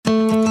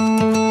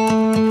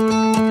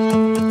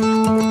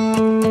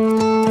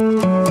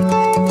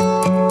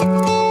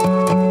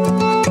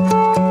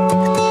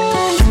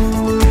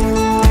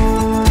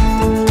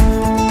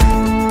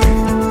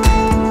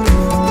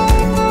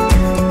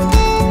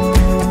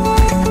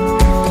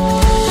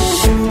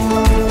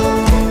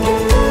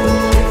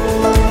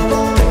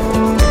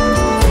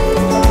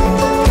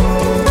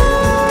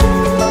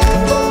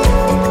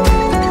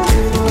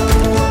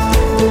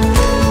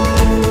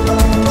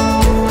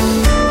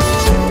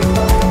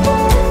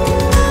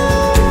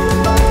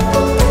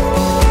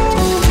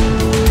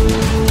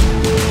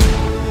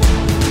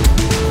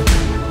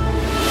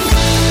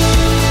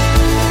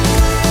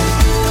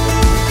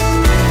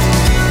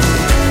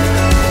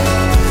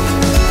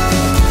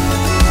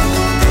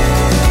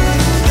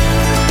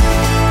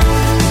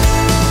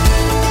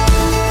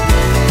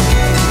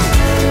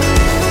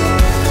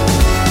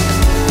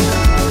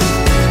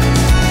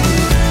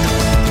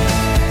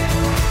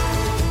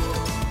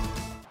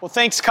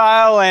Thanks,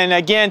 Kyle. And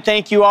again,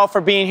 thank you all for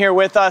being here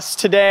with us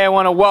today. I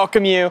want to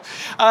welcome you.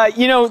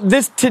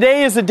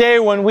 Today is a day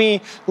when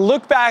we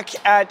look back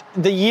at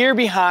the year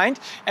behind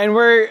and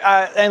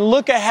and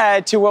look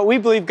ahead to what we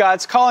believe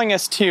God's calling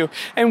us to.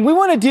 And we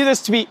want to do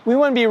this we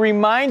want to be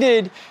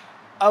reminded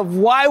of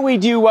why we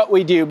do what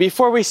we do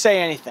before we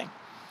say anything.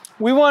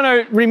 We want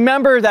to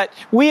remember that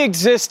we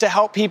exist to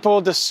help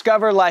people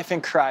discover life in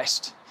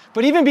Christ.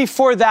 But even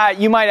before that,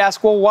 you might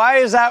ask, well, why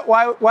is that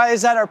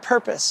our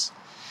purpose?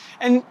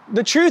 And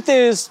the truth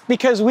is,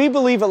 because we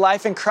believe a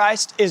life in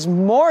Christ is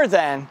more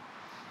than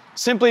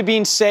simply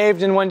being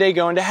saved and one day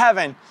going to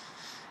heaven.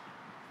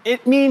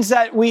 It means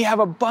that we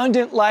have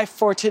abundant life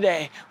for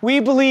today.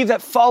 We believe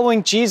that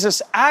following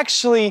Jesus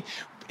actually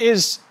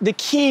is the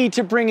key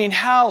to bringing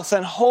health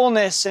and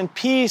wholeness and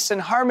peace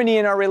and harmony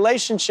in our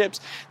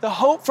relationships. The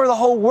hope for the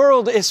whole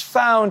world is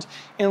found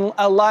in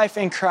a life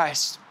in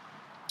Christ.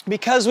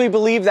 Because we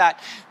believe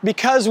that,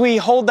 because we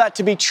hold that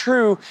to be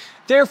true,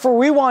 therefore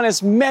we want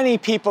as many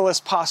people as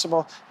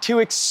possible to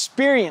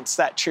experience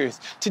that truth,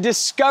 to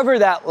discover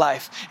that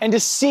life, and to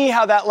see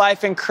how that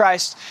life in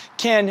Christ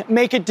can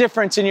make a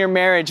difference in your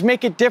marriage,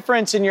 make a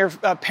difference in your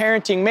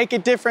parenting, make a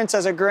difference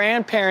as a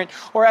grandparent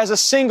or as a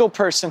single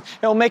person.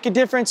 It'll make a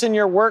difference in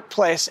your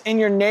workplace, in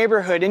your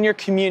neighborhood, in your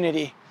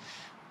community.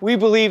 We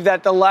believe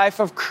that the life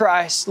of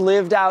Christ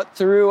lived out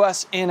through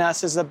us, in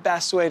us, is the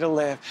best way to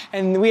live.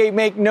 And we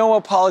make no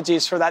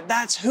apologies for that.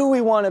 That's who we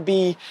want to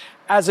be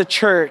as a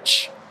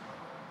church.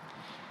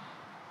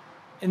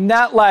 And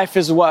that life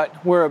is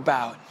what we're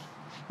about.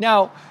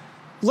 Now,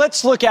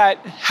 let's look at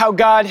how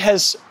God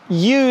has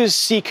used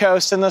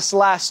Seacoast in this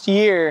last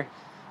year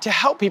to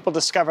help people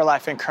discover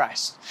life in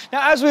Christ.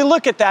 Now, as we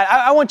look at that,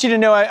 I want you to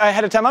know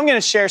ahead of time, I'm going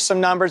to share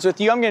some numbers with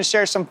you. I'm going to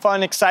share some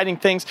fun, exciting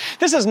things.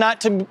 This is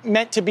not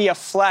meant to be a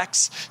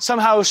flex,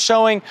 somehow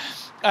showing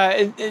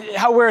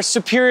how we're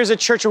superior as a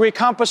church or we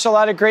accomplish a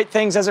lot of great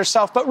things as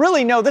ourselves. But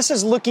really, no, this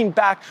is looking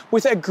back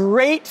with a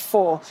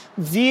grateful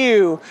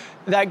view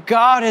that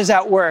God is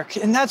at work.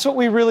 And that's what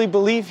we really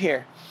believe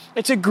here.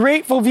 It's a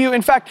grateful view.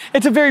 In fact,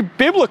 it's a very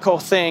biblical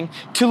thing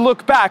to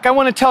look back. I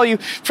want to tell you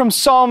from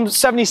Psalm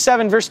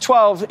 77, verse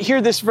 12,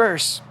 hear this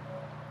verse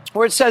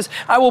where it says,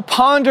 I will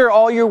ponder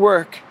all your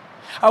work.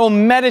 I will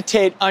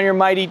meditate on your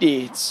mighty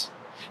deeds.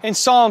 In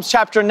Psalms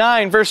chapter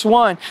 9, verse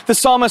 1, the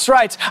psalmist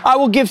writes, I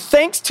will give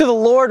thanks to the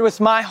Lord with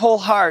my whole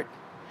heart.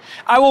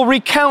 I will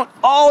recount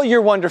all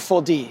your wonderful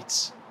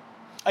deeds.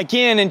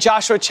 Again, in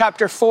Joshua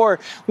chapter 4,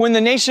 when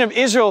the nation of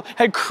Israel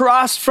had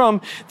crossed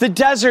from the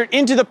desert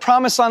into the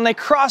promised land, they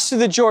crossed through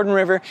the Jordan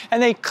River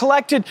and they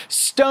collected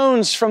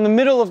stones from the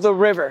middle of the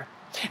river.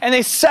 And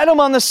they set them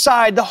on the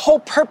side. The whole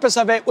purpose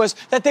of it was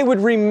that they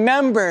would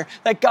remember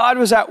that God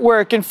was at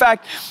work. In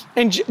fact,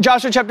 in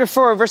Joshua chapter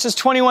 4, verses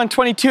 21,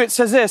 22, it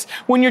says this,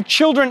 when your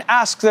children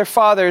ask their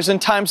fathers in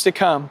times to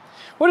come,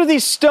 what do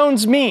these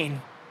stones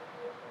mean?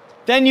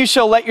 Then you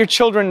shall let your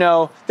children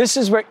know this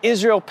is where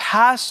Israel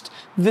passed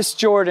this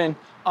Jordan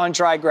on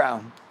dry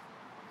ground.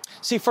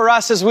 See, for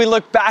us, as we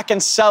look back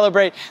and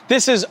celebrate,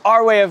 this is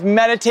our way of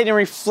meditating,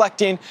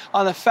 reflecting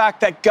on the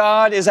fact that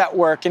God is at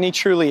work, and He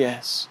truly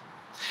is.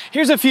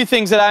 Here's a few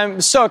things that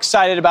I'm so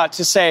excited about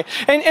to say.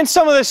 And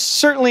some of this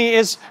certainly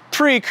is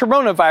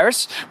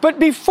pre-coronavirus, but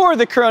before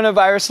the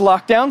coronavirus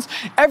lockdowns,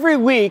 every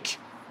week,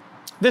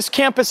 this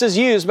campus is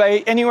used by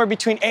anywhere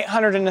between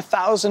 800 and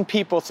 1,000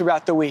 people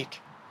throughout the week.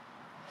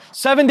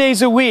 7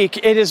 days a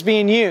week, it is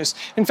being used.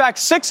 In fact,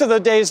 6 of the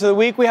days of the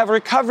week, we have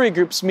recovery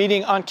groups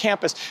meeting on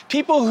campus.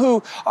 People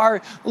who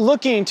are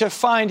looking to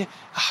find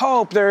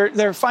hope,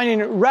 they're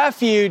finding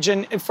refuge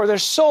and for their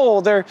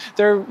soul, they're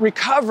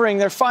recovering,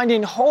 they're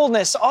finding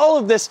wholeness. All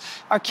of this,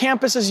 our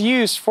campus is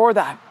used for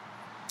that.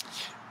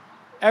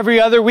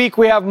 Every other week,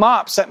 we have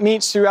MOPS that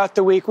meets throughout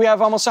the week. We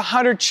have almost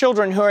 100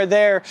 children who are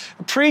there,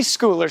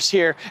 preschoolers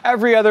here,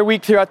 every other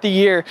week throughout the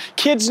year.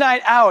 Kids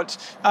night out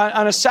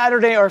on a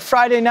Saturday or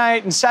Friday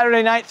night and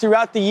Saturday night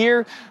throughout the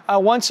year.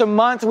 Once a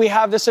month, we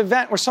have this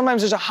event where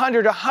sometimes there's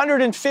 100,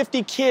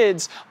 150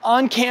 kids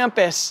on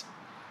campus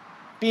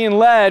being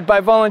led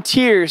by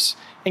volunteers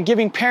and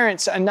giving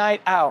parents a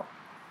night out.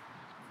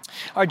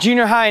 Our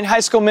junior high and high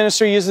school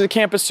ministry uses the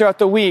campus throughout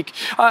the week.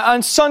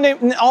 On Sunday,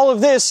 all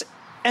of this.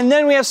 And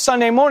then we have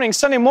Sunday mornings.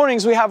 Sunday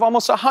mornings, we have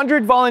almost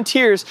 100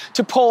 volunteers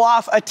to pull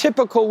off a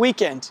typical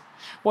weekend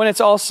when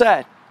it's all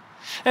set.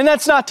 And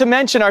that's not to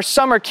mention our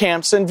summer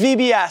camps and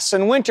VBS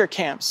and winter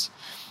camps,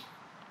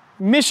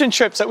 mission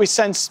trips that we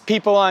send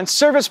people on,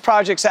 service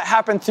projects that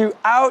happen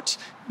throughout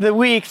the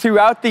week,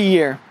 throughout the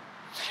year.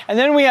 And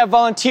then we have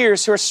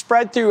volunteers who are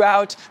spread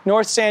throughout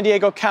North San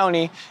Diego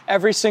County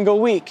every single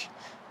week.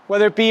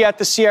 Whether it be at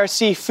the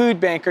CRC Food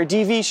Bank or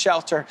DV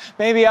Shelter,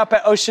 maybe up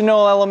at Ocean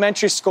Knoll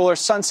Elementary School or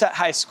Sunset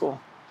High School.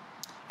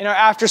 In our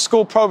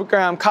after-school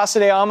program, Casa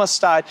de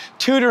Amistad,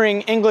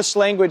 tutoring English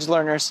language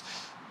learners.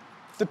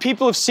 The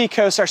people of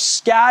Seacoast are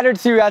scattered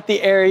throughout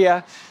the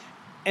area,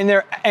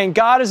 and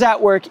God is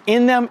at work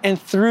in them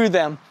and through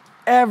them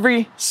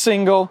every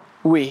single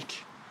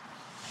week.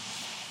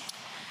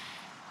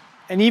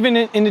 And even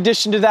in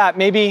addition to that,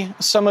 maybe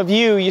some of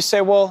you say,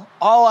 well,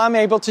 all I'm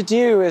able to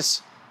do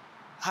is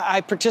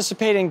I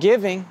participate in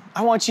giving.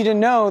 I want you to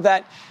know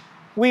that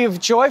we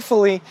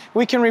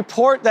can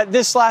report that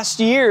this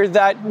last year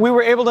that we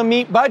were able to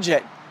meet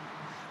budget.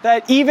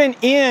 That even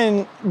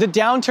in the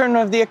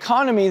downturn of the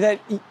economy,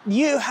 that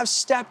you have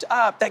stepped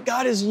up, that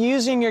God is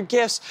using your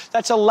gifts,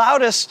 that's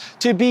allowed us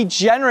to be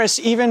generous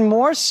even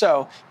more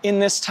so in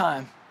this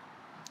time.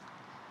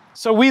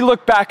 So we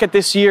look back at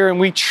this year and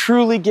we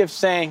truly give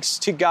thanks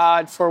to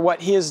God for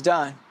what He has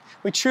done.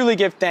 We truly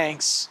give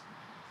thanks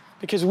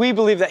because we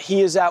believe that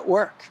He is at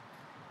work.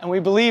 And we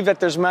believe that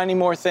there's many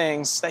more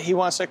things that He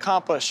wants to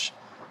accomplish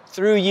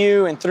through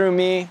you and through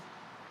me,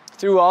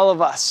 through all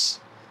of us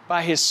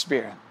by His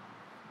Spirit.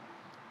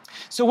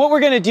 So what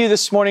we're going to do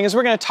this morning is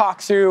we're going to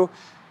talk through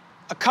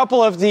a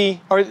couple of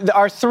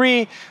our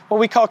three, what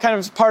we call kind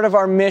of part of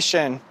our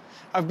mission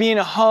of being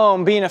a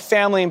home, being a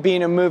family, and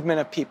being a movement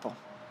of people.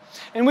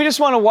 And we just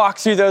want to walk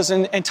through those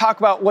and talk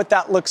about what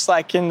that looks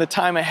like in the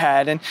time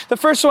ahead. And the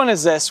first one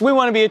is this. We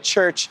want to be a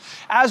church.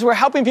 As we're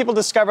helping people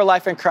discover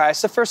life in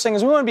Christ, the first thing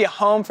is we want to be a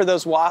home for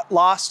those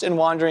lost and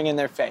wandering in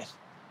their faith.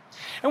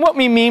 And what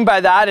we mean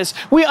by that is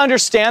we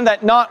understand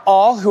that not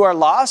all who are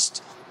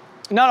lost,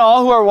 not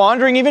all who are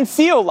wandering even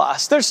feel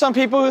lost. There's some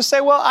people who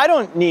say, well, I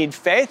don't need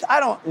faith. I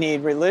don't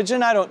need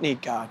religion. I don't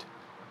need God.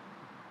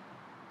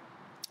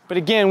 But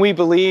again, we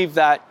believe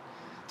that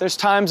there's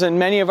times in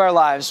many of our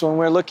lives when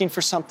we're looking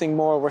for something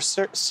more. We're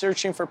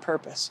searching for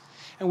purpose.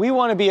 And we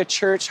want to be a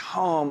church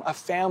home, a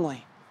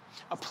family,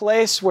 a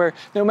place where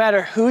no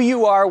matter who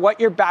you are, what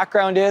your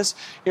background is,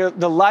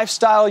 the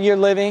lifestyle you're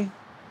living,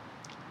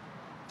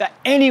 that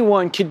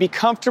anyone could be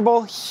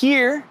comfortable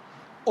here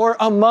or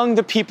among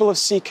the people of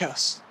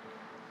Seacoast.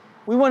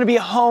 We want to be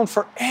a home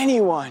for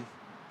anyone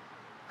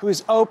who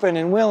is open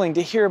and willing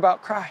to hear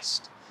about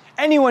Christ.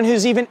 Anyone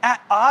who's even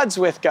at odds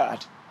with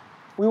God.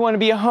 We want to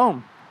be a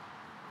home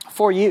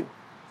for you.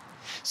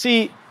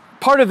 See,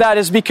 part of that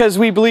is because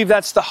we believe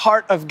that's the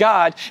heart of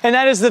God, and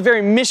that is the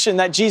very mission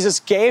that Jesus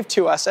gave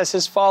to us as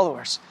His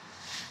followers,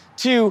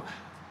 to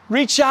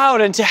reach out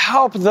and to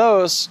help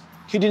those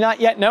who do not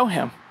yet know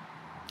Him.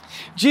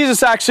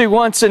 Jesus actually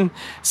once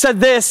said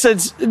this,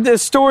 it's the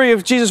story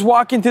of Jesus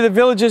walking through the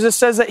villages. It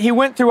says that He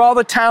went through all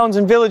the towns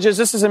and villages.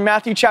 This is in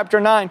Matthew chapter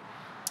 9.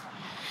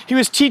 He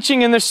was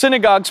teaching in their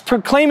synagogues,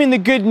 proclaiming the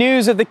good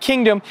news of the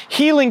kingdom,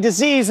 healing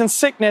disease and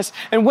sickness.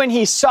 And when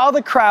He saw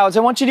the crowds,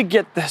 I want you to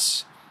get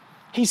this.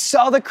 He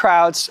saw the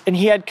crowds and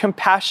He had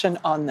compassion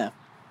on them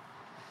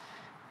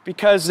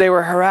because they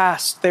were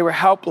harassed. They were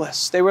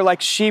helpless. They were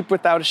like sheep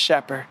without a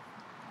shepherd.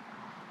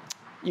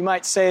 You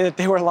might say that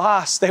they were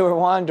lost. They were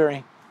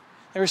wandering.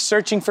 They were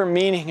searching for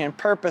meaning and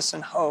purpose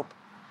and hope.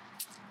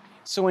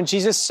 So when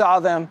Jesus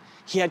saw them,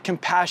 He had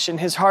compassion.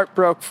 His heart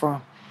broke for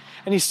them.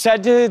 And He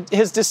said to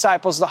His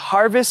disciples, the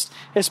harvest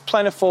is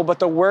plentiful, but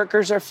the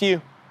workers are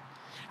few.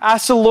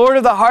 Ask the Lord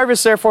of the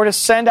harvest, therefore, to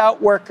send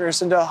out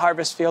workers into the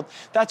harvest field.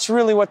 That's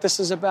really what this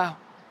is about.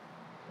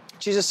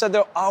 Jesus said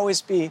there'll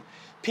always be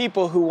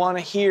people who want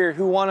to hear,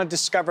 who want to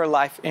discover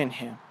life in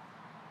Him.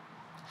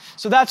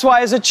 So that's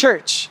why as a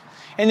church,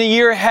 in the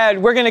year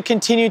ahead, we're going to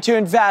continue to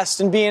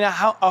invest in being a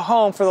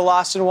home for the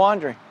lost and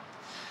wandering.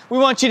 We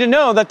want you to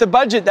know that the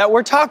budget that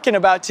we're talking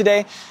about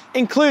today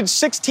includes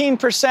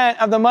 16%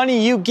 of the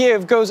money you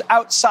give goes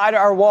outside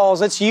our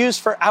walls. It's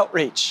used for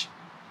outreach.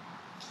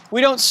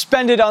 We don't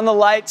spend it on the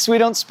lights. We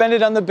don't spend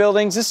it on the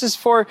buildings. This is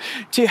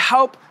to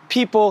help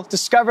people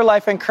discover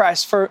life in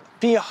Christ,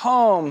 be a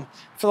home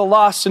for the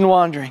lost and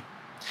wandering.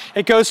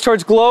 It goes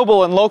towards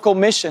global and local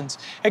missions.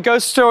 It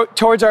goes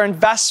towards our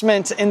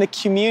investment in the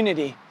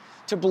community,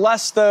 to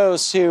bless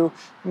those who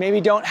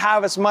maybe don't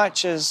have as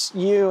much as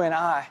you and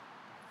I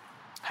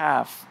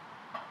have.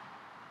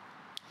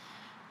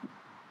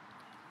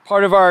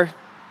 Part of our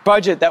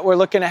budget that we're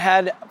looking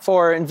ahead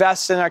for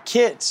invests in our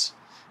kids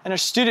and our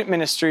student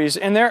ministries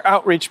and their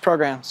outreach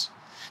programs,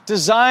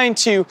 designed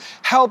to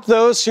help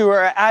those who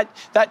are at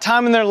that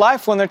time in their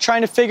life when they're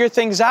trying to figure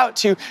things out,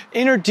 to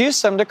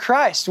introduce them to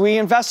Christ. We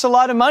invest a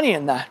lot of money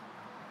in that.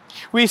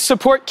 We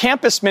support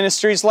campus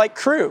ministries like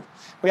Crew.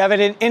 We have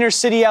it in inner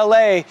city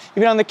LA,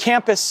 even on the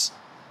campus,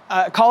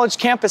 college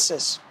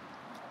campuses.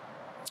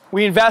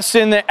 We invest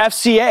in the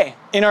FCA,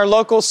 in our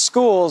local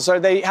schools, or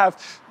they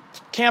have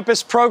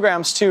campus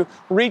programs to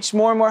reach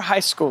more and more high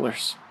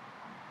schoolers.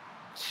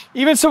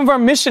 Even some of our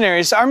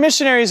missionaries,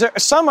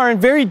 some are in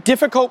very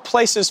difficult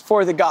places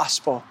for the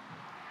gospel.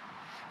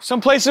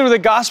 Some places where the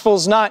gospel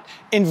is not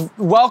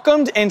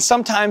welcomed, and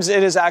sometimes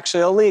it is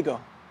actually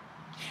illegal.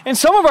 And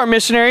some of our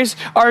missionaries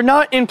are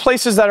not in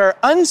places that are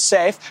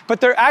unsafe, but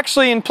they're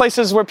actually in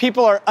places where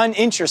people are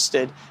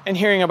uninterested in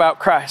hearing about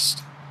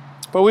Christ.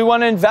 But we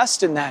want to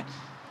invest in that,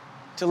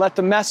 to let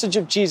the message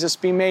of Jesus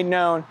be made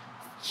known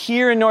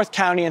here in North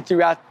County and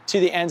throughout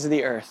to the ends of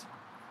the earth.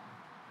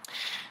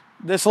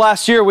 This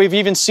last year, we've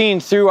even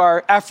seen through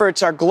our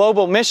efforts, our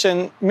global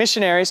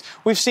missionaries,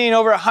 we've seen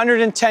over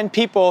 110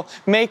 people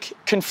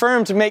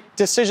confirmed to make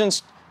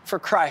decisions for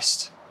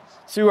Christ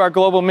through our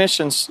global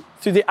missions,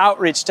 through the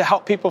outreach to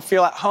help people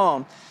feel at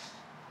home.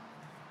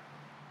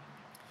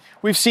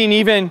 We've seen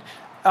even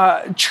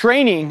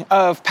training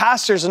of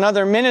pastors and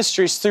other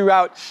ministries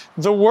throughout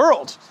the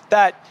world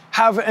that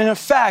have an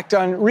effect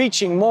on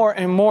reaching more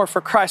and more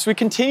for Christ. We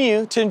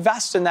continue to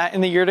invest in that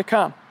in the year to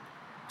come.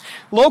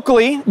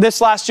 Locally,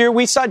 this last year,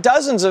 we saw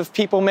dozens of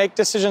people make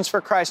decisions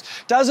for Christ,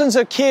 dozens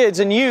of kids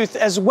and youth,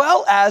 as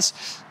well as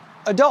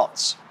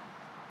adults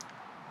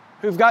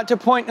who've got to a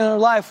point in their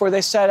life where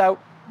they said,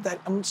 that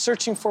I'm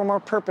searching for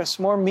more purpose,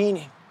 more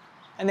meaning,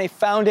 and they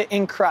found it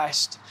in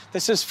Christ.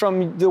 This is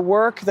from the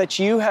work that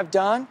you have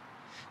done,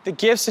 the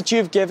gifts that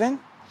you've given,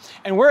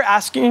 and we're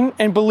asking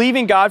and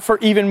believing God for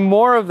even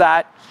more of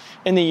that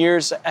in the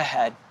years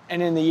ahead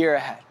and in the year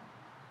ahead.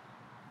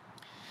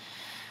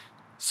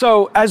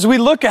 So as we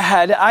look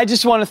ahead, I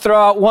just want to throw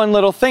out one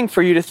little thing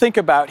for you to think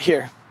about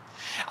here.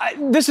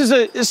 This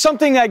is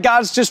something that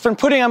God's just been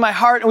putting on my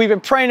heart and we've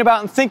been praying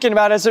about and thinking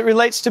about as it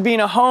relates to being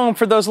a home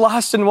for those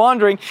lost and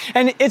wandering.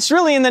 And it's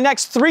really in the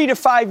next 3 to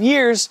 5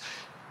 years,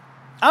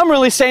 I'm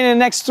really saying in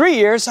the next 3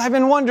 years, I've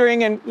been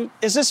wondering, and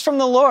is this from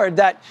the Lord,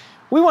 that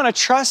we want to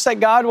trust that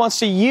God wants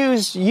to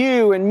use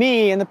you and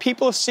me and the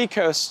people of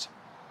Seacoast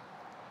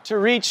to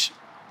reach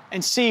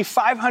and see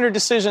 500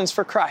 decisions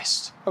for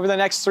Christ over the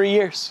next 3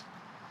 years.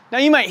 Now,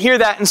 you might hear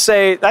that and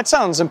say, that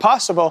sounds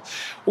impossible.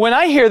 When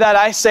I hear that,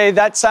 I say,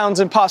 that sounds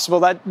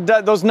impossible. That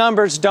those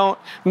numbers don't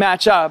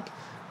match up.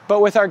 But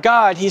with our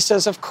God, he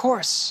says, of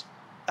course,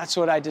 that's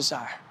what I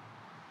desire.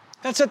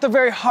 That's at the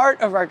very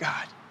heart of our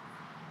God.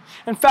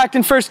 In fact,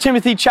 in 1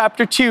 Timothy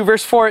chapter 2,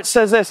 verse 4, it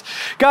says this,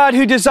 God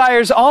who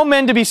desires all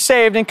men to be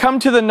saved and come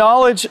to the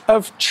knowledge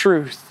of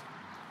truth.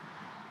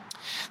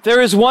 There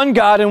is one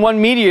God and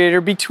one mediator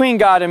between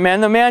God and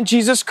man, the man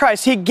Jesus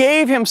Christ. He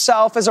gave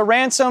himself as a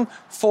ransom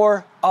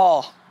for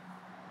all.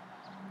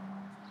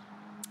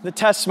 The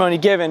testimony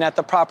given at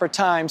the proper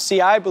time.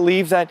 See, I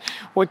believe that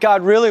what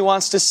God really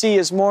wants to see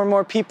is more and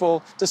more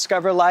people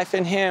discover life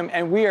in him.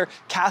 And we are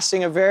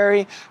casting a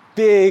very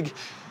big,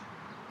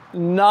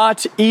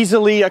 not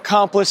easily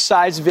accomplished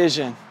size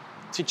vision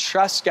to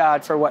trust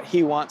God for what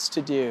he wants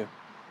to do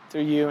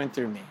through you and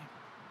through me.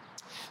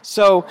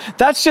 So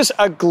that's just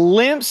a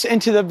glimpse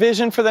into the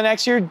vision for the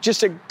next year,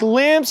 just a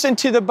glimpse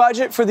into the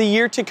budget for the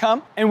year to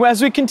come. And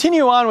as we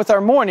continue on with our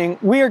morning,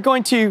 we are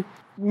going to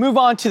move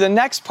on to the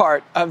next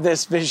part of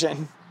this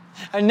vision,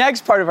 a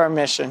next part of our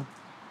mission,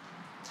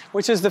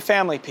 which is the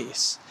family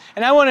piece.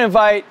 And I want to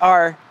invite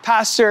our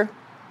pastor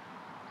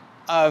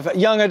of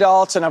young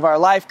adults and of our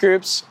life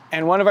groups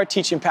and one of our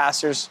teaching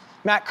pastors,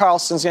 Matt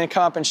Carlson, is going to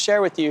come up and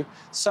share with you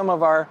some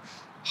of our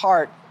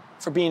heart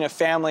for being a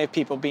family of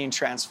people being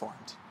transformed.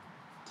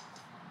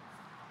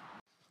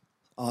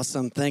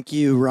 Awesome. Thank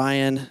you,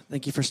 Ryan.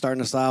 Thank you for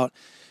starting us out.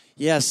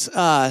 Yes,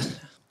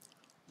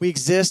 we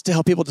exist to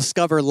help people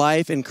discover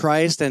life in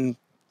Christ, and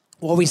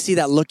what we see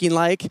that looking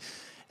like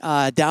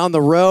down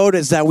the road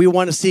is that we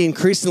want to see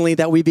increasingly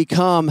that we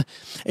become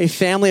a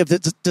family of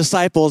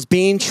disciples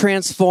being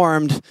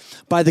transformed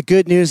by the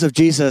good news of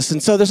Jesus.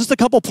 And so there's just a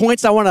couple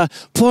points I want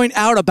to point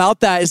out about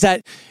that is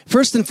that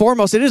first and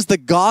foremost, it is the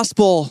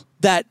gospel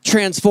that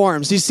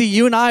transforms. You see,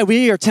 you and I,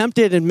 we are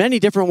tempted in many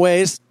different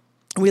ways.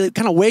 We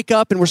kind of wake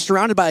up and we're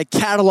surrounded by a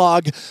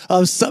catalog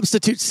of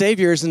substitute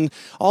saviors and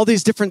all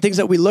these different things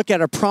that we look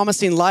at are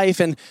promising life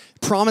and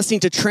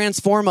promising to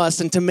transform us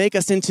and to make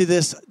us into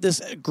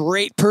this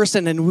great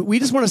person. And we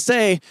just want to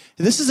say,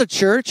 this is a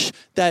church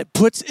that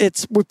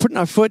we're putting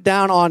our foot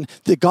down on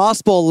the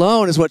gospel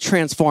alone is what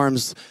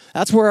transforms.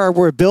 That's where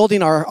we're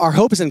building our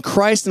hope is in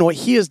Christ and what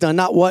he has done,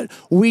 not what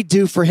we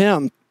do for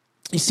him.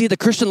 You see, the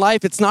Christian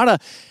life, it's not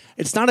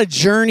a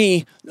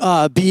journey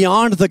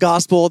beyond the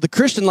gospel. The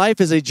Christian life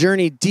is a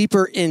journey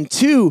deeper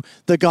into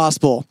the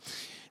gospel.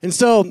 And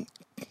so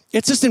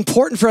it's just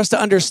important for us to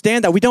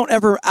understand that we don't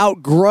ever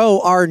outgrow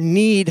our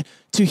need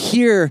to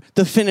hear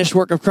the finished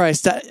work of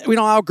Christ. That we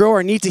don't outgrow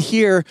our need to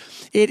hear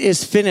it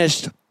is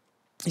finished.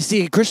 You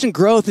see, Christian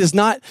growth is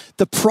not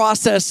the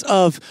process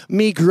of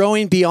me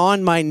growing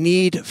beyond my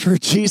need for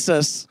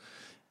Jesus.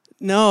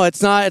 No,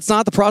 it's not. It's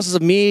not the process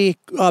of me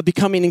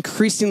becoming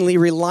increasingly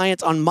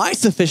reliant on my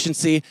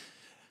sufficiency.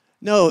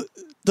 No,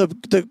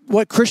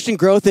 what Christian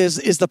growth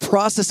is the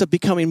process of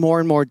becoming more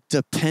and more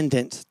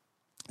dependent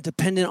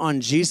on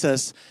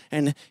Jesus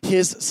and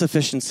his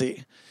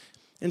sufficiency.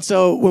 And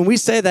so when we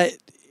say that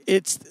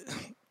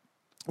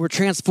we're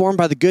transformed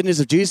by the good news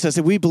of Jesus,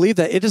 and we believe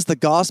that it is the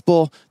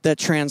gospel that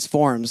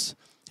transforms.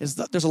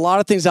 There's a lot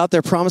of things out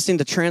there promising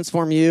to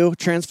transform you,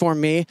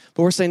 transform me,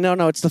 but we're saying,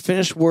 no, it's the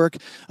finished work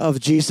of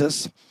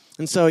Jesus.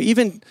 And so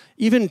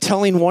even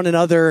telling one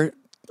another,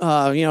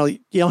 yelling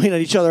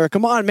at each other,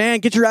 come on, man,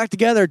 get your act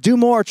together, do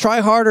more,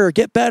 try harder,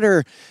 get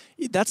better.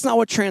 That's not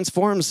what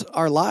transforms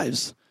our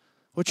lives.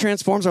 What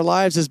transforms our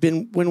lives has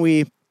been when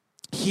we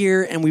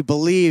hear and we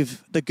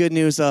believe the good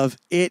news of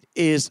it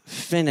is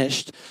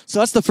finished. So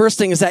that's the first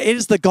thing, is that it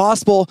is the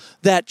gospel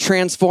that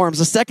transforms.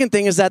 The second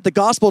thing is that the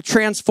gospel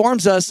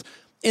transforms us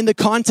in the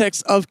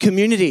context of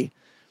community.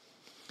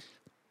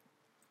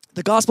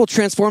 The gospel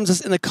transforms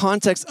us in the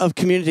context of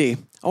community.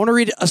 I want to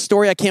read a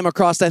story I came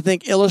across that I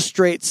think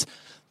illustrates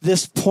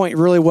this point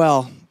really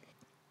well.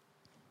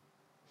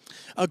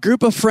 A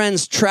group of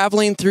friends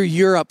traveling through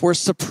Europe were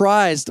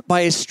surprised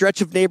by a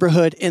stretch of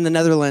neighborhood in the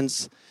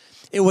Netherlands.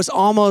 It was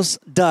almost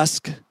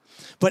dusk,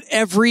 but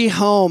every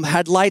home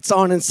had lights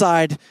on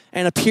inside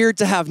and appeared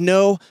to have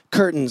no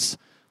curtains.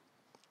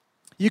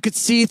 You could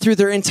see through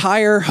their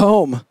entire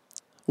home.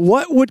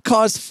 What would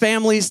cause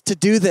families to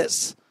do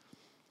this?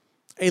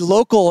 A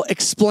local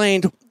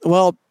explained,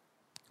 well,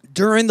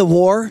 during the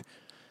war,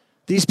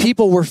 these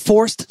people were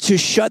forced to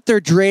shut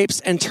their drapes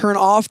and turn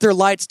off their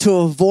lights to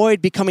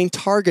avoid becoming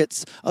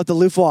targets of the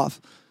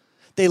Luftwaffe.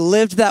 They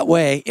lived that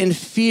way in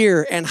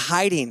fear and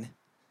hiding.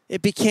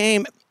 It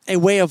became a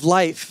way of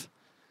life.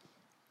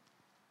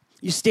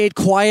 You stayed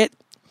quiet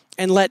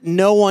and let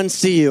no one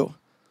see you.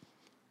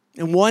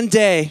 And one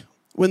day,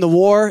 when the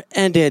war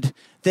ended,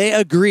 they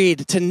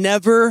agreed to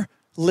never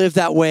live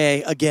that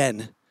way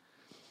again.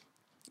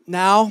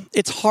 Now,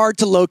 it's hard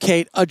to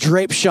locate a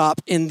drape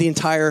shop in the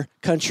entire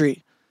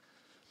country.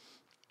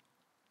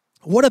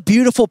 What a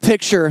beautiful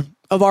picture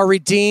of our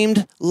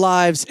redeemed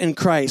lives in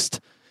Christ.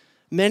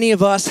 Many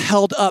of us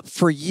held up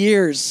for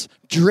years,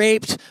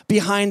 draped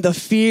behind the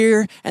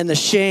fear and the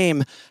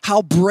shame.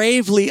 How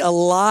bravely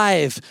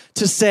alive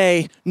to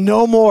say,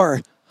 no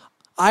more.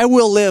 I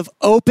will live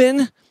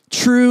open,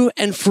 true,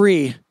 and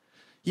free.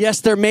 Yes,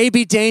 there may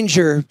be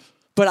danger,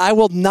 but I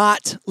will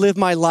not live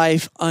my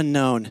life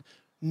unknown.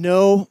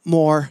 No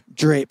more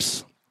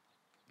drapes.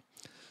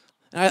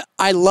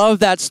 I love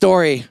that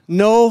story.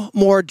 No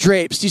more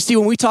drapes. You see,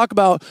 when we talk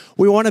about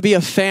we want to be a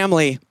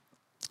family,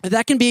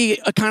 that can be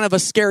a kind of a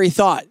scary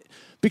thought,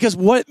 because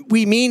what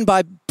we mean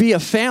by be a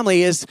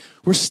family is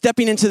we're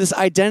stepping into this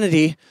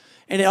identity,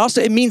 and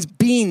it means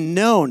being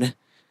known.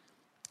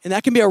 And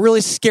that can be a really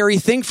scary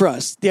thing for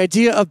us, the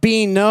idea of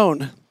being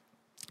known.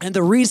 And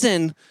the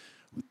reason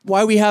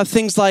why we have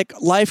things like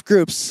life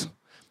groups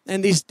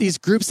and these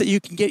groups that you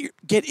can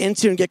get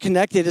into and get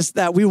connected is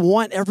that we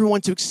want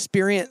everyone to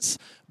experience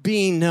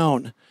being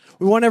known.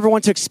 We want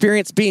everyone to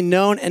experience being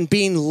known and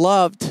being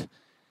loved,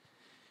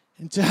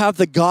 and to have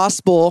the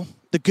gospel,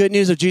 the good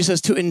news of Jesus,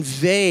 to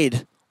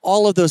invade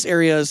all of those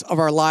areas of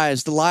our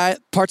lives, the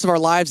parts of our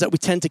lives that we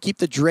tend to keep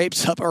the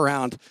drapes up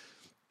around.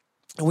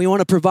 And we want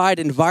to provide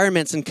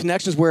environments and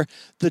connections where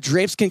the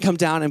drapes can come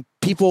down and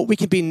we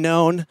can be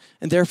known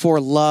and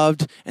therefore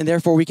loved, and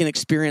therefore we can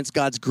experience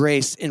God's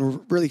grace in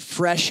really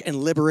fresh and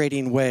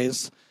liberating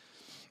ways.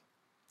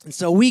 And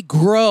so we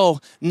grow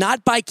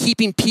not by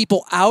keeping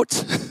people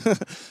out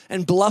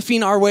and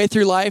bluffing our way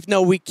through life.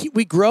 No, we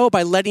grow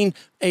by letting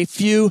a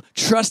few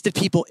trusted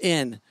people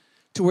in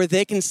to where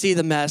they can see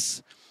the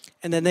mess,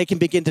 and then they can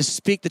begin to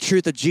speak the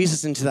truth of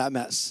Jesus into that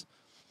mess.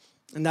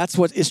 And that's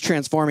what is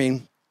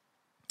transforming.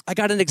 I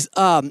got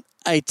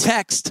a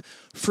text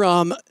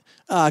from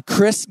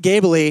Chris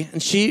Gabley,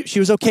 and she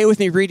was okay with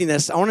me reading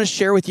this. I want to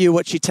share with you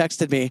what she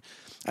texted me.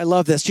 I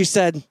love this. She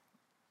said,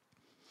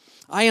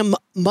 I am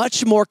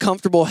much more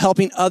comfortable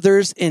helping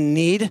others in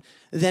need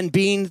than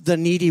being the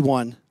needy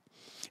one.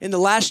 In the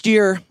last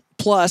year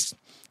plus,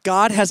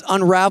 God has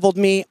unraveled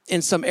me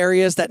in some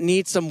areas that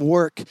need some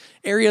work,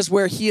 areas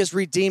where he is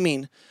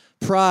redeeming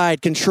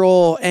pride,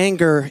 control,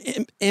 anger,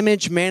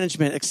 image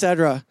management,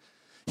 etc.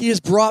 He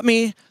has brought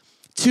me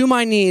to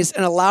my knees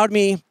and allowed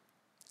me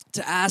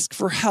to ask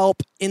for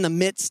help in the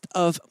midst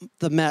of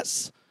the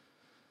mess.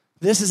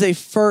 This is a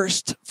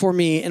first for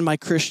me in my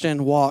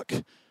Christian walk.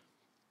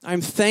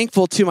 I'm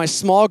thankful to my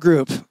small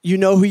group. You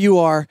know who you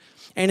are.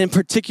 And in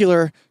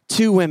particular,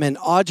 two women,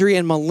 Audrey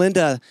and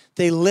Melinda.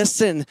 They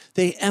listen,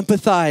 they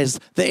empathize,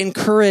 they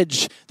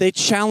encourage, they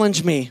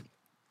challenge me.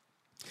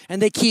 And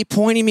they keep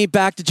pointing me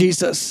back to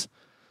Jesus.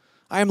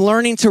 I am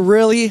learning to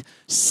really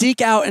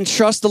seek out and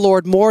trust the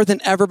Lord more than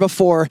ever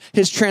before.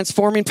 His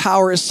transforming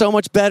power is so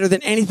much better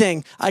than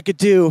anything I could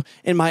do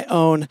in my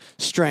own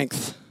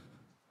strength.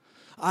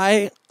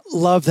 I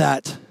love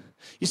that.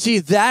 You see,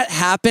 that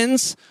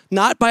happens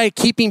not by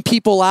keeping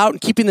people out and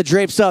keeping the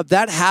drapes up.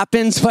 That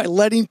happens by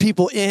letting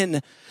people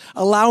in,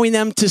 allowing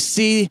them to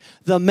see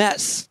the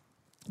mess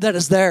that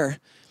is there.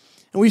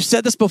 And we've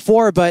said this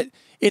before, but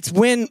it's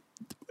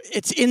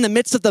in the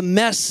midst of the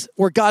mess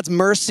where God's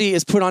mercy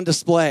is put on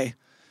display.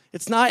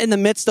 It's not in the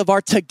midst of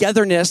our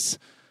togetherness.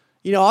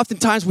 You know,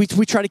 oftentimes we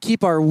try to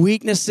keep our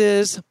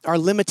weaknesses, our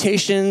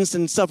limitations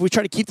and stuff. We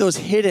try to keep those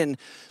hidden.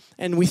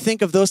 And we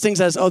think of those things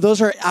as,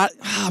 those are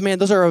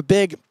a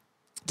big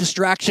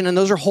distraction, and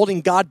those are holding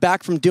God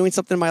back from doing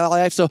something in my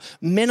life. So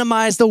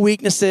minimize the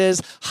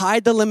weaknesses,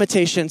 hide the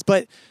limitations.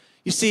 But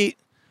you see,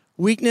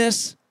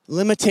 weakness,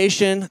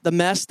 limitation, the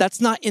mess,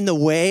 that's not in the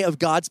way of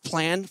God's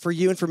plan for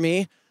you and for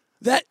me.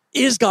 That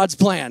is God's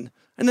plan.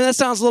 And then that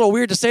sounds a little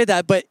weird to say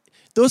that, but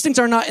those things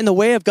are not in the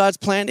way of God's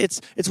plan.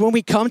 It's when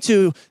we come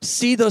to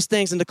see those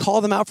things and to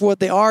call them out for what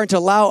they are and to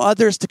allow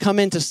others to come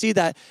in to see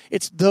that.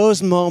 It's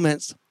those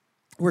moments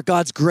where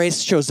God's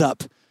grace shows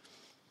up.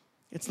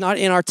 It's not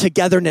in our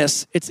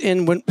togetherness. It's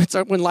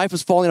when life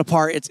is falling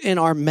apart. It's in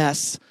our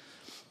mess.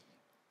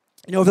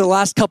 You know, over the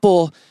last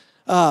couple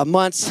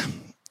months,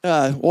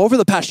 over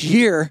the past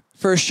year,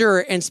 for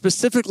sure. And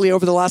specifically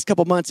over the last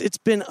couple months, it's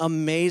been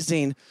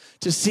amazing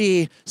to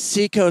see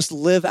Seacoast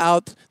live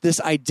out this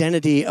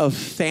identity of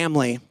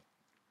family.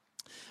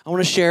 I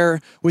want to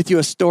share with you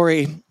a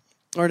story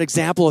or an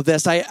example of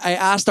this. I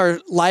asked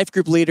our life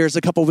group leaders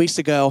a couple weeks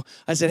ago,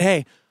 I said,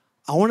 hey,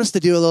 I want us to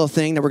do a little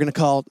thing that we're going to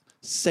call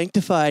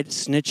sanctified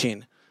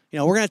snitching. You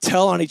know, we're going to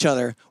tell on each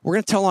other. We're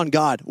going to tell on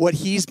God what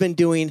he's been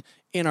doing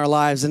in our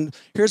lives. And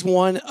here's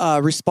one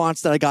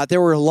response that I got. There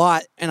were a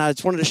lot, and I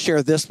just wanted to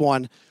share this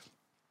one.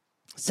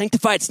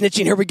 Sanctified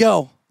snitching, here we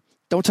go.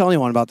 Don't tell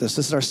anyone about this.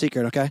 This is our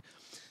secret, okay?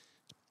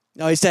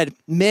 No, he said,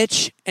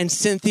 Mitch and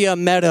Cynthia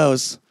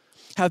Meadows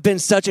have been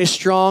such a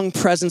strong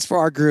presence for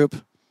our group.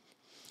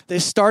 They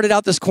started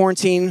out this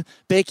quarantine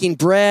baking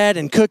bread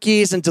and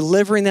cookies and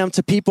delivering them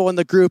to people in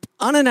the group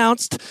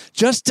unannounced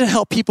just to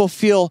help people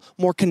feel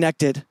more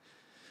connected.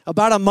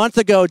 About a month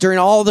ago, during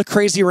all the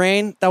crazy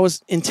rain, that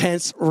was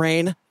intense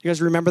rain. You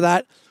guys remember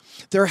that?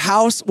 Their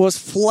house was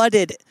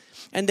flooded,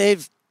 and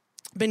they've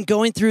been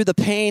going through the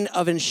pain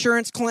of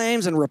insurance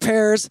claims and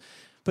repairs.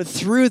 But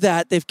through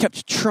that, they've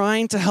kept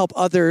trying to help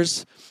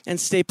others and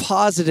stay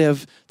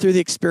positive through the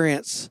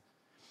experience.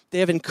 They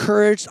have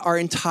encouraged our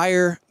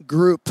entire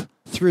group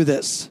through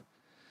this.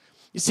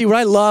 You see, what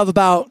I love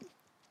about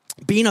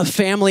being a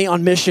family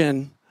on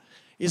mission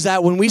is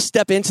that when we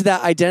step into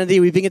that identity,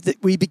 we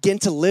begin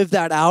to live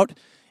that out.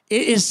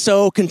 It is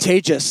so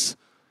contagious.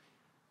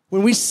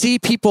 When we see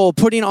people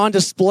putting on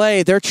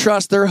display their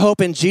trust, their hope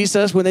in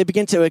Jesus, when they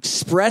begin to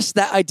express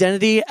that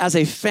identity as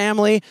a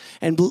family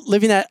and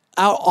living that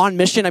out on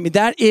mission, I mean,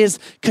 that is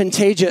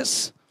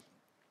contagious.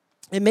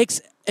 It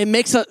makes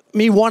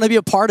me want to be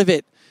a part of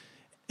it.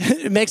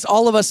 It makes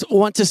all of us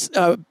want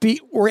to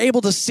we're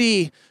able to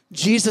see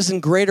Jesus in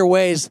greater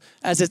ways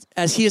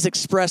as he is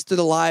expressed through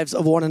the lives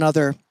of one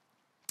another.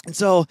 And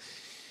so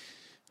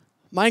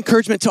my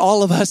encouragement to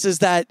all of us is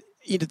that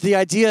the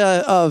idea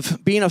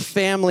of being a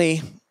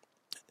family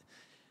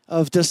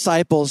of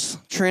disciples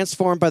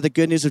transformed by the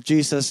good news of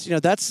Jesus,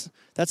 that's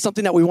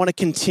something that we want to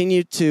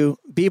continue to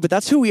be, but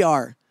that's who we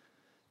are.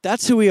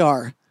 That's who we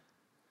are.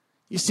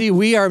 You see,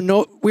 we are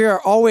no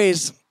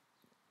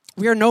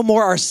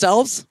more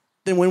ourselves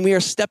than when we are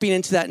stepping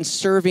into that and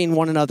serving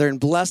one another and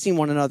blessing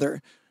one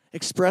another,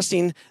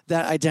 expressing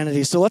that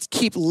identity. So let's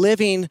keep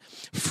living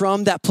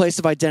from that place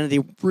of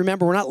identity.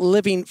 Remember, we're not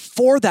living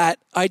for that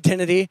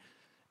identity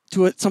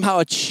to somehow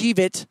achieve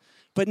it,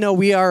 but no,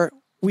 we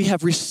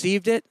have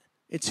received it.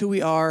 It's who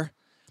we are,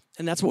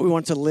 and that's what we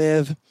want to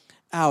live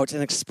out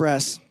and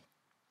express.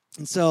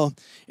 And so,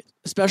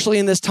 especially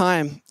in this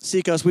time,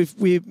 Seacoast,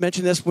 we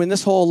mentioned this when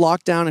this whole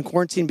lockdown and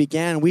quarantine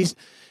began. We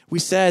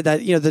said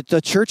that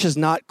the church is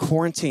not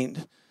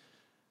quarantined.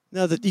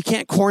 No, that you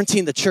can't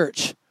quarantine the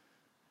church.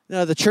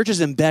 No, the church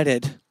is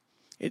embedded.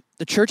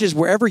 The church is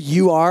wherever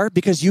you are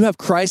because you have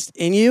Christ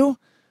in you.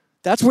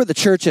 That's where the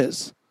church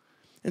is.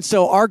 And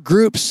so our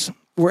groups,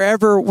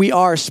 wherever we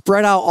are,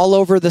 spread out all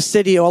over the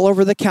city, all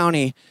over the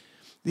county.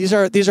 These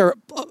are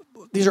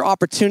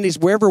opportunities.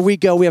 Wherever we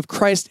go, we have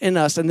Christ in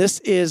us, and this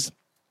is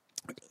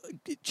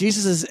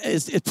Jesus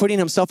is putting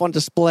himself on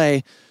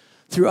display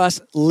through us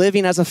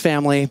living as a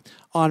family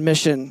on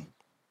mission.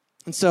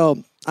 And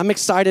so I'm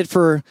excited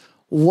for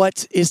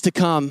what is to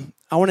come.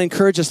 I want to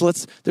encourage us.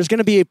 There's going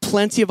to be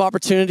plenty of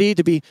opportunity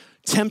to be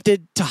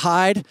tempted to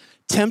hide,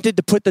 tempted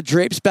to put the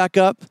drapes back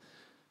up,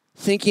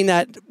 thinking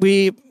that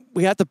we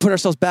have to put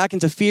ourselves back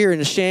into fear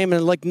and shame.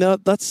 And no,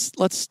 let's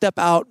step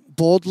out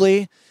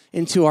boldly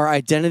into our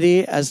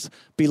identity as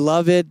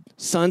beloved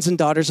sons and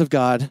daughters of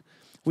God.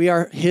 We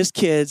are his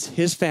kids,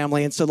 his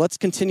family. And so let's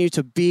continue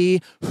to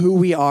be who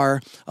we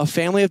are, a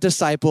family of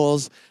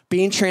disciples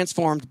being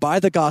transformed by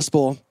the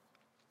gospel.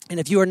 And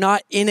if you are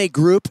not in a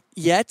group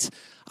yet,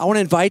 I want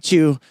to invite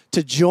you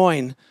to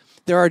join.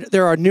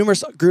 There are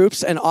numerous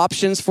groups and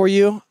options for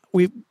you.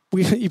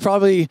 You've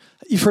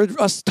heard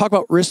us talk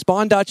about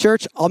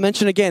respond.church. I'll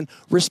mention again,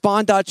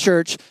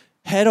 respond.church.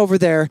 Head over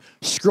there,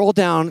 scroll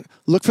down,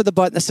 look for the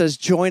button that says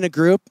join a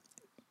group.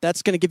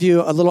 That's going to give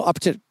you a little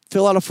opportunity.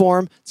 Fill out a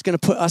form. It's going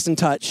to put us in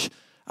touch.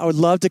 I would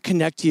love to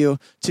connect you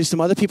to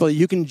some other people that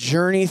you can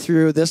journey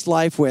through this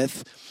life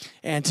with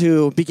and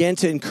to begin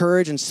to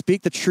encourage and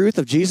speak the truth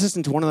of Jesus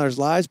into one another's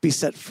lives, be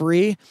set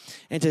free,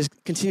 and to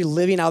continue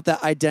living out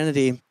that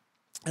identity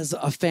as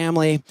a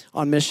family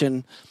on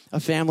mission, a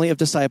family of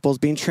disciples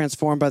being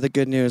transformed by the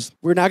good news.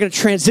 We're now going to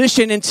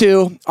transition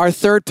into our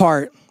third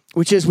part,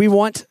 which is we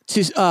want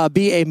to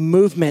be a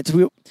movement.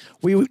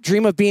 We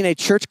dream of being a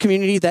church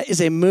community that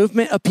is a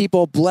movement of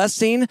people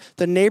blessing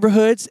the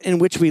neighborhoods in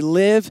which we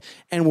live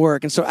and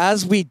work. And so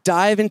as we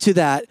dive into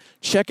that,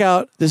 check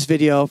out this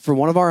video for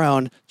one of our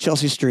own,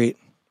 Chelsea Street.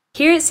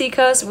 Here at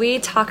Seacoast, we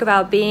talk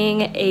about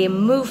being a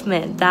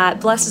movement that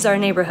blesses our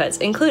neighborhoods,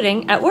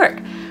 including at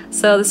work.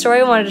 So the story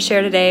I wanted to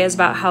share today is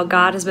about how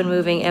God has been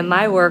moving in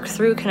my work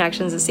through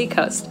connections at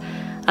Seacoast.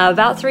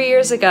 About 3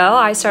 years ago,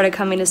 I started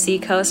coming to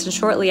Seacoast, and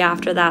shortly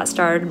after that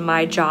started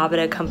my job at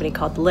a company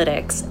called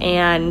Lytics.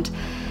 And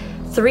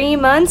 3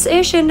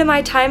 months-ish into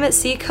my time at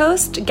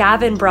Seacoast,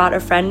 Gavin brought a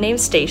friend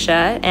named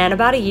Stacia, and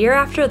about a year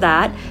after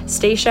that,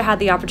 Stacia had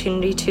the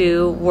opportunity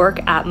to work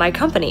at my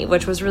company,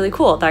 which was really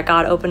cool that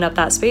God opened up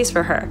that space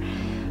for her.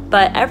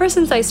 But ever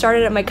since I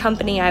started at my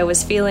company, I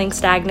was feeling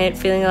stagnant,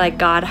 feeling like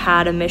God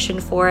had a mission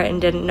for it and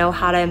didn't know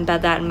how to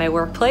embed that in my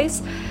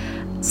workplace.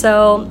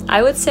 So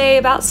I would say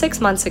about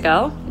 6 months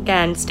ago,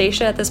 again,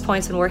 Stacia at this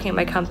point has been working at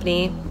my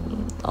company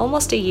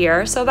almost a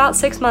year, so about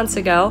 6 months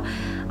ago,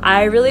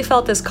 I really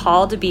felt this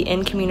call to be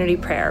in community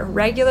prayer,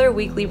 regular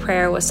weekly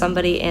prayer with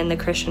somebody in the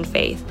Christian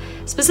faith,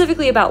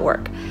 specifically about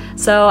work.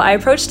 So I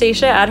approached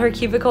Stacia at her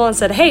cubicle and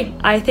said, hey,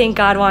 I think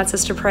God wants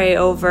us to pray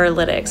over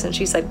lytics. And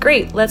she said,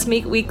 great, let's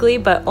meet weekly,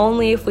 but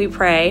only if we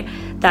pray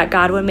that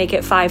God would make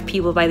it 5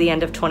 people by the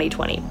end of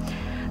 2020.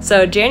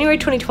 So January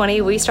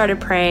 2020, we started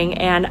praying,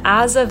 and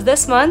as of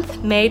this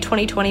month, May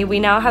 2020, we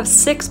now have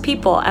 6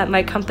 people at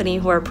my company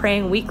who are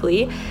praying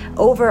weekly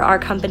over our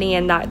company,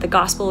 and that the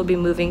gospel will be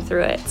moving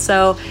through it.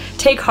 So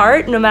take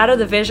heart, no matter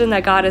the vision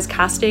that God is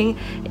casting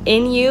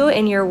in you,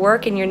 in your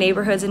work, in your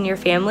neighborhoods, in your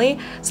family.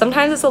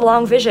 Sometimes it's a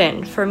long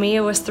vision. For me,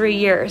 it was 3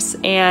 years,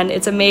 and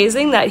it's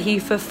amazing that He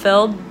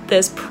fulfilled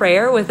this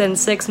prayer within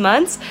 6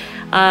 months.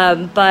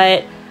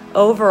 But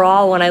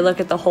overall, when I look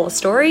at the whole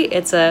story,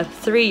 it's a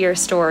 3-year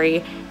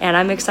story, and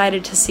I'm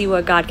excited to see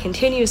what God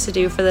continues to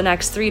do for the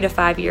next 3 to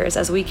 5 years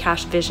as we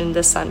cast vision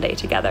this Sunday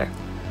together.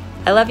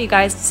 I love you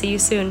guys. See you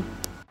soon.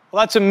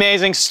 Well, that's an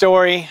amazing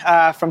story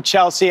from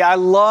Chelsea. I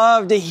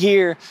love to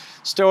hear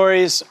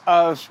stories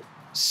of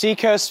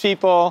Seacoast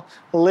people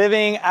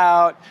living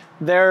out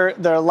their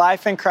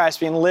life in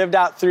Christ, being lived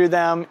out through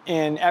them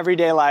in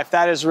everyday life.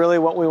 That is really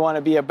what we want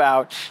to be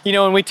about. You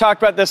know, when we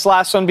talked about this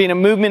last one being a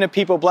movement of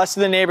people blessed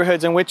in the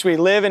neighborhoods in which we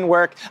live and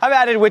work, I've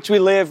added which we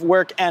live,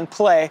 work, and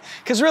play.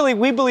 Because really,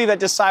 we believe that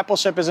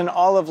discipleship is an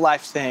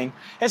all-of-life thing.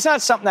 It's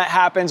not something that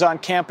happens on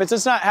campus.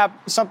 It's not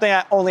something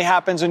that only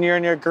happens when you're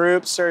in your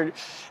groups or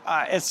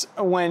it's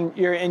when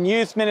you're in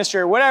youth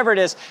ministry or whatever it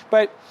is.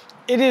 But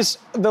it is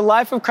the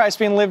life of Christ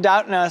being lived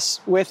out in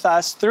us, with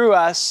us, through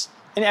us,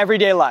 in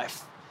everyday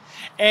life.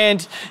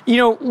 And, you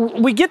know,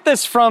 we get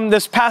this from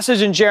this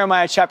passage in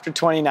Jeremiah chapter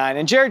 29.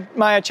 In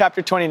Jeremiah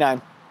chapter 29,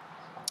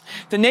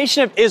 the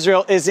nation of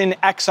Israel is in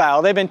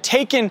exile. They've been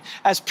taken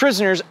as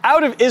prisoners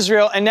out of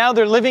Israel, and now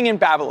they're living in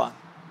Babylon.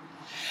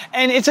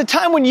 And it's a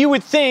time when you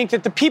would think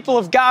that the people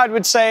of God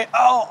would say,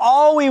 oh,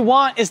 all we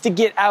want is to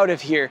get out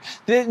of here.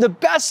 The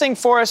best thing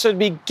for us would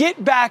be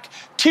get back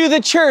to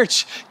the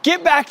church,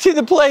 get back to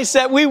the place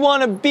that we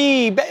want to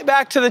be,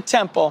 back to the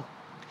temple.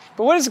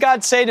 But what does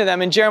God say to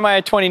them in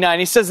Jeremiah 29?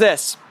 He says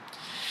this,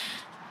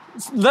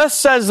 thus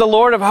says the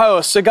Lord of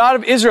hosts, the God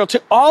of Israel,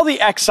 to all the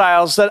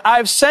exiles that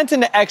I've sent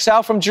into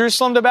exile from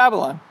Jerusalem to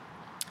Babylon.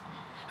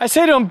 I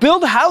say to them,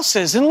 build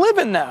houses and live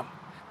in them.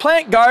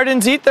 Plant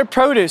gardens, eat their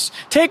produce.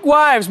 Take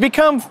wives,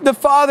 become the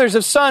fathers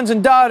of sons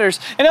and daughters.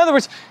 In other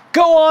words,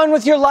 go on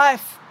with your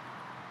life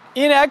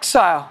in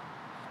exile.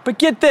 But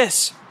get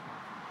this.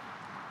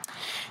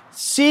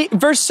 See,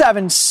 verse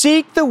 7,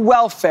 seek the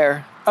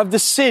welfare of the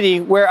city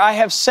where I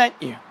have sent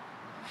you.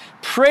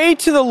 Pray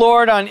to the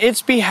Lord on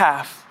its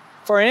behalf,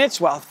 for in its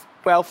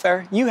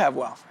welfare you have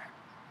welfare.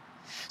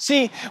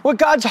 See, what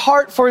God's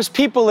heart for His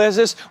people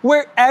is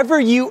wherever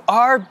you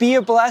are, be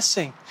a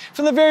blessing.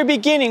 From the very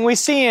beginning, we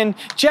see in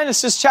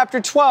Genesis chapter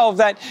 12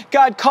 that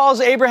God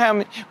calls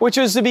Abraham, which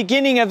was the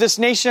beginning of this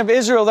nation of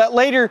Israel, that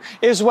later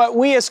is what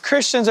we as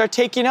Christians are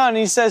taking on. And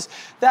He says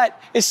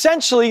that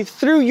essentially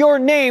through your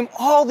name,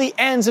 all the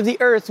ends of the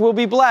earth will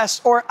be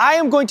blessed, or I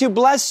am going to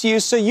bless you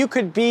so you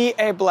could be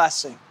a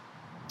blessing.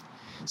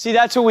 See,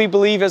 that's what we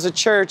believe as a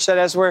church, that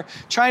as we're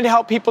trying to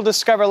help people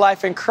discover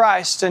life in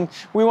Christ, and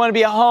we want to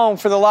be a home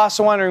for the lost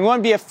and wandering, we want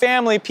to be a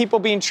family of people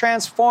being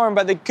transformed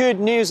by the good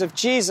news of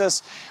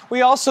Jesus.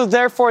 We also,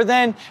 therefore,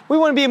 we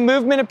want to be a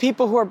movement of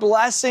people who are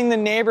blessing the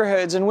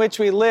neighborhoods in which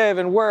we live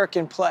and work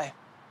and play.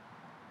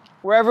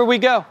 Wherever we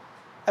go,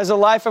 as the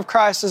life of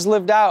Christ is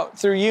lived out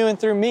through you and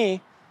through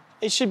me,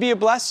 it should be a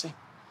blessing.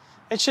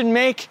 It should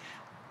make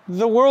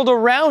the world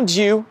around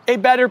you a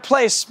better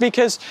place,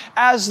 because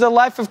as the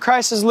life of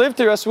Christ is lived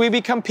through us, we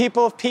become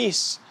people of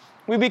peace.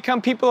 We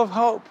become people of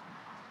hope.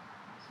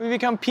 We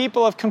become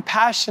people of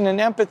compassion and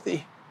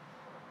empathy.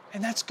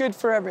 And that's good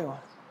for everyone.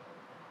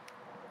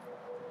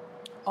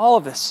 All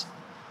of us.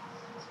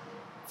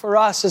 For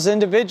us as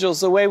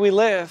individuals, the way we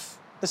live,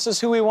 this is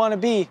who we want to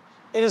be.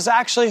 It is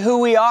actually who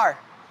we are.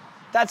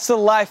 That's the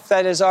life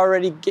that has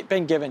already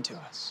been given to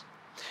us.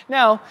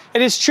 Now,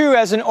 it is true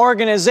as an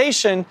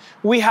organization,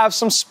 we have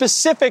some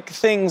specific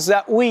things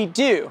that we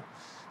do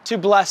to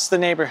bless the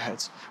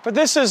neighborhoods. But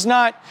this is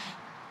not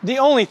the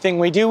only thing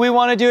we do. We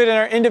want to do it in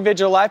our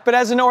individual life. But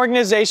as an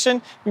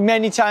organization,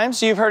 many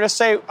times you've heard us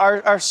say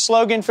our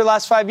slogan for the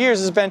last 5 years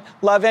has been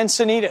Love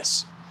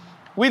Encinitas.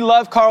 We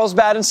love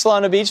Carlsbad and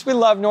Solana Beach. We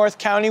love North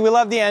County. We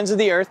love the ends of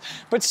the earth.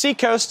 But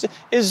Seacoast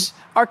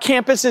our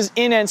campus is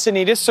in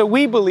Encinitas. So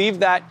we believe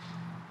that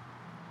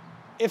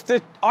if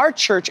our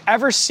church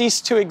ever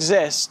ceased to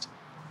exist,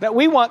 that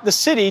we want the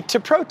city to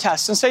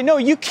protest and say, no,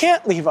 you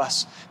can't leave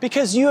us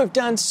because you have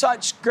done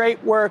such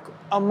great work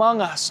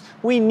among us.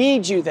 We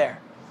need you there.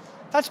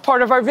 That's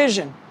part of our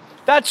vision.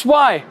 That's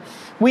why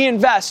we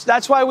invest.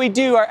 That's why we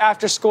do our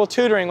after-school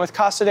tutoring with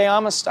Casa de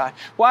Amistad.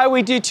 Why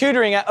we do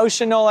tutoring at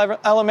Ocean Knoll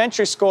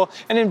Elementary School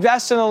and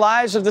invest in the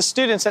lives of the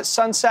students at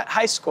Sunset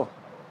High School.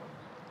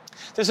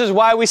 This is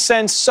why we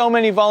send so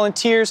many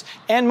volunteers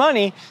and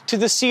money to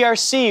the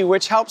CRC,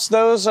 which helps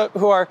those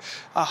who are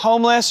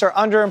homeless or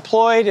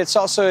underemployed. It's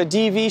also a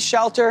DV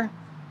shelter.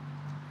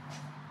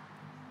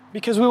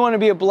 Because we want to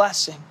be a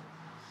blessing.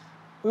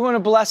 We want to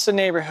bless the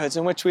neighborhoods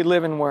in which we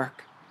live and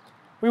work.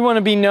 We want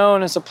to be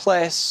known as a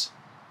place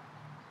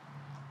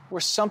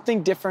where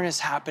something different is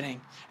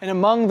happening. And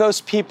among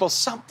those people,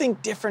 something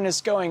different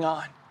is going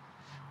on.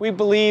 We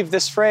believe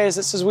this phrase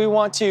that says we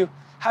want to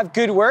have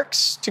good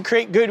works to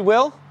create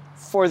goodwill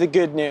for the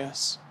good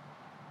news.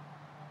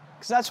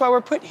 Because that's why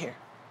we're put here,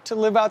 to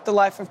live out the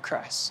life of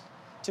Christ,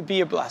 to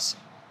be a blessing.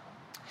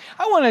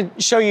 I want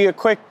to show you a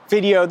quick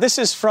video. This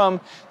is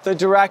from the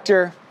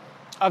director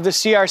of the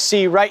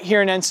CRC right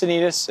here in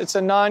Encinitas. It's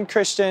a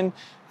non-Christian,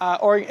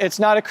 it's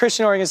not a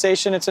Christian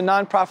organization, it's a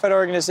non-profit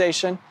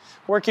organization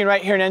working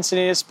right here in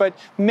Encinitas, but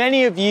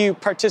many of you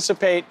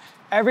participate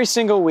every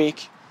single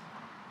week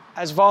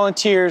as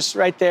volunteers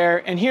right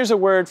there. And here's a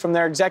word from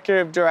their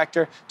executive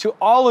director to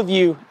all of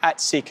you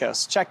at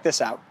Seacoast. Check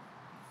this out.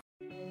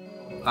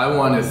 I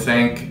want to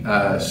thank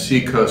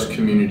Seacoast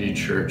Community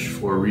Church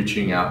for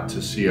reaching out to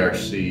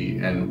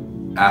CRC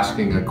and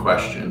asking a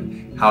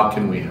question, how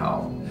can we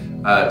help?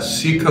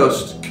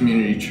 Seacoast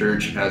Community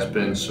Church has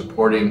been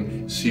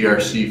supporting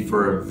CRC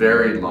for a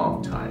very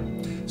long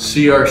time.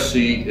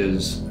 CRC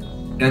is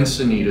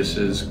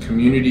Encinitas'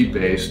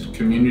 community-based,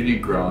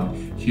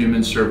 community-grown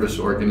human service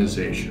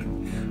organization.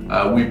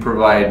 We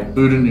provide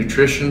food and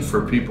nutrition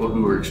for people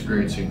who are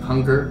experiencing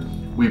hunger.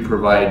 We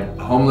provide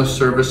homeless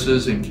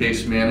services and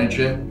case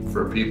management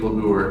for people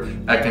who are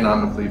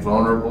economically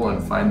vulnerable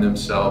and find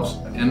themselves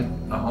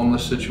in a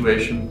homeless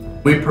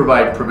situation. We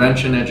provide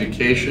prevention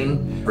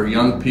education for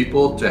young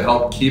people to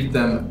help keep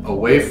them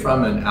away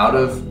from and out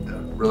of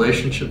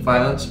relationship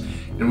violence.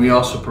 And we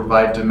also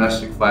provide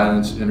domestic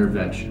violence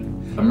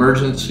intervention,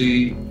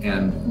 emergency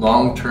and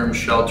long-term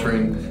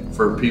sheltering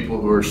for people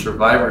who are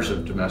survivors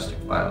of domestic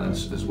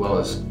violence, as well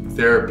as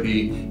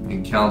therapy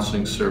and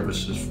counseling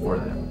services for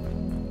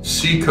them.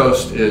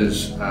 Seacoast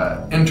is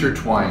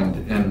intertwined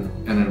in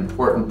an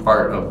important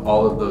part of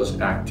all of those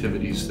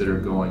activities that are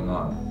going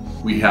on.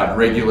 We have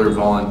regular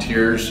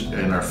volunteers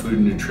in our Food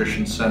and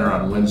Nutrition Center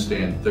on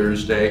Wednesday and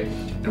Thursday,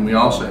 and we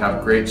also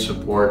have great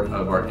support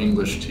of our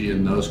English tea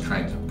and those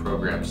kinds of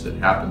programs that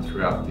happen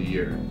throughout the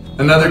year.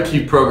 Another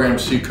key program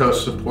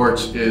Seacoast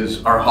supports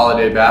is our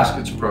Holiday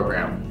Baskets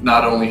program,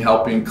 not only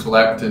helping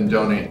collect and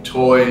donate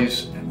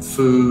toys and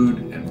food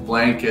and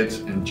blankets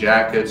and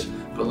jackets,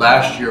 but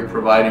last year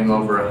providing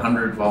over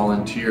 100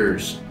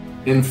 volunteers.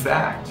 In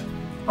fact,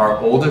 our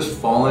oldest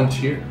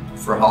volunteer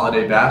for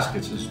Holiday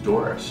Baskets is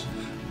Doris.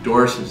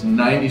 Doris is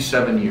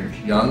 97 years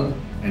young,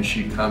 and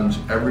she comes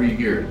every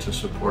year to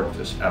support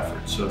this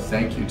effort. So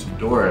thank you to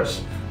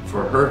Doris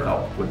for her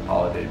help with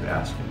Holiday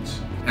Baskets.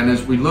 And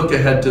as we look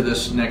ahead to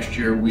this next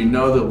year, we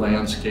know the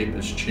landscape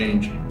is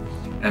changing,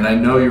 and I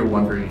know you're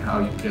wondering how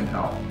you can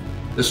help.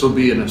 This will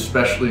be an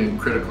especially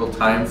critical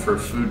time for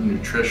food and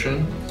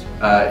nutrition.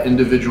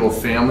 Individual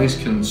families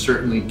can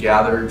certainly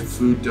gather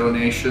food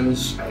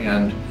donations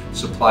and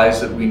supplies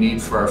that we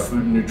need for our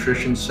Food and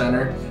Nutrition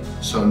Center.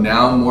 So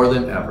now more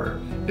than ever,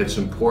 it's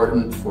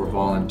important for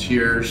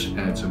volunteers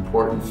and it's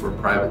important for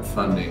private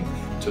funding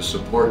to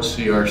support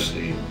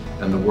CRC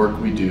and the work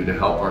we do to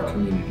help our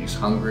communities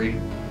hungry,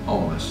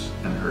 homeless,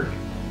 and hurting.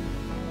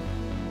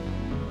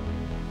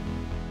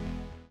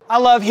 I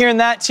love hearing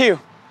that too.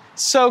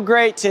 So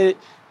great to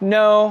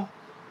know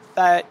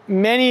that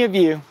many of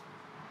you,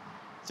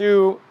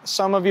 through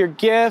some of your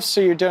gifts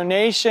or your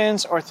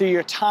donations or through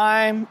your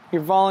time,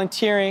 your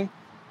volunteering,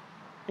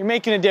 you're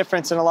making a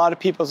difference in a lot of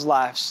people's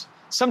lives.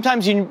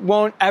 Sometimes you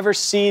won't ever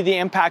see the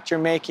impact you're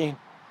making,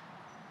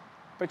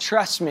 but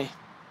trust me,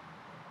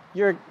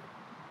 you're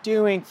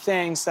doing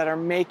things that are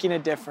making a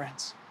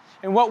difference.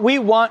 And what we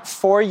want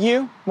for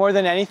you more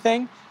than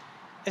anything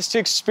is to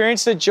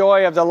experience the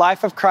joy of the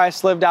life of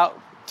Christ lived out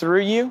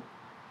through you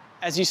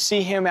as you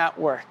see Him at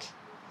work.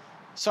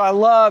 So I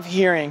love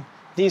hearing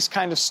these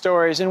kind of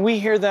stories, and we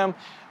hear them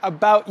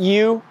about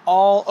you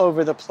all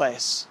over the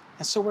place.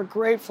 And so we're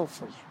grateful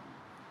for you.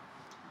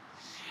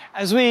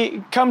 As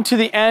we come to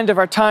the end of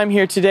our time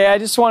here today, I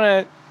just want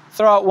to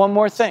throw out one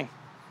more thing.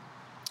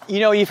 You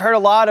know, you've heard a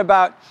lot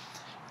about,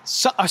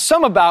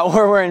 some about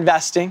where we're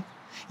investing.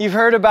 You've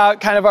heard about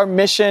kind of our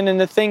mission and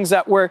the things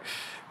that we're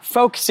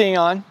focusing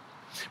on.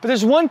 But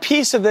there's one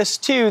piece of this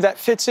too that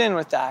fits in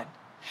with that.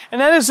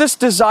 And that is this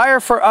desire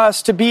for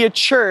us to be a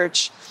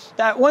church.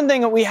 That one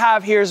thing that we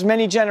have here is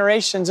many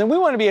generations, and we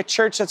want to be a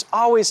church that's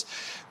always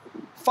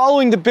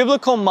following the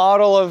biblical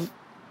model of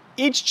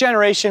each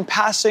generation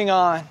passing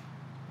on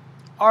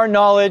our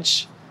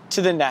knowledge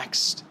to the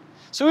next.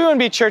 So we want to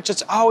be a church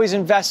that's always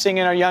investing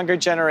in our younger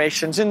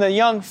generations, in the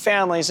young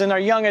families, in our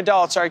young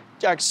adults, our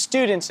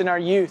students, and our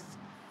youth.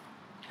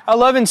 I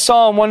love in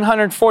Psalm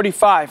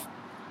 145,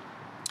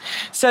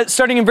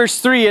 starting in verse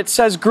 3, it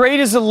says, "Great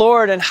is the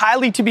Lord and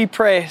highly to be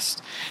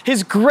praised.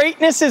 His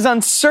greatness is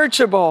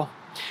unsearchable.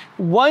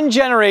 One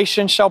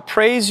generation shall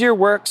praise your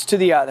works to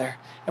the other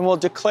and will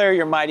declare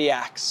your mighty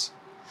acts."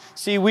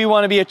 See, we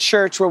want to be a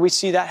church where we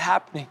see that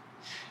happening.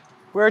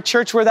 We're a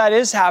church where that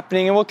is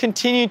happening, and we'll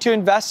continue to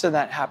invest in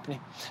that happening.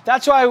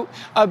 That's why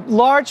a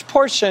large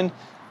portion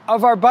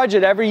of our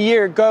budget every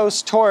year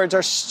goes towards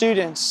our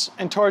students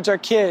and towards our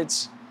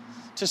kids,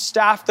 to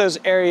staff those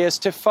areas,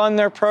 to fund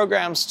their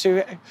programs,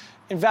 to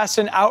invest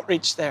in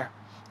outreach there.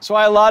 That's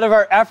why a lot of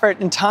our effort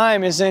and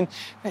time is in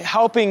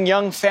helping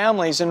young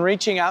families and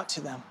reaching out to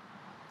them.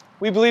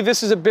 We believe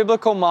this is a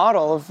biblical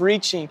model of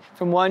reaching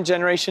from one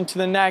generation to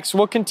the next.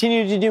 We'll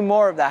continue to do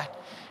more of that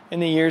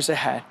in the years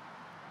ahead.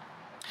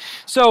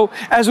 So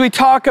as we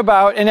talk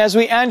about and as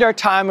we end our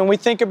time and we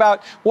think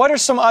about what are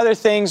some other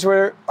things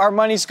where our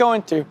money's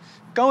going to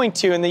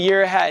in the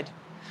year ahead.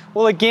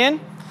 Well, again,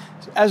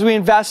 as we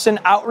invest in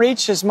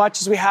outreach as much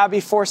as we have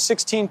before,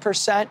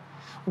 16%,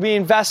 we'll be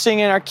investing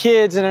in our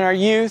kids and in our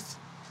youth.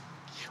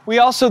 We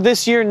also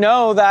this year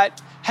know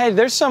that, hey,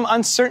 there's some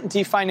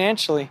uncertainty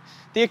financially.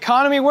 The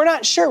economy, we're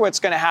not sure what's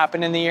going to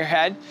happen in the year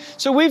ahead.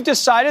 So we've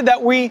decided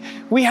that we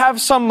have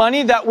some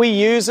money that we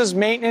use as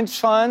maintenance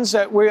funds,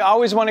 that we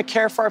always want to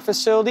care for our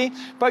facility.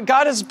 But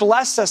God has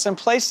blessed us and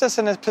placed us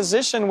in a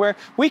position where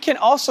we can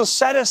also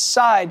set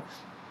aside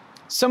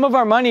some of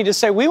our money to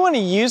say, we want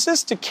to use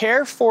this to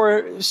care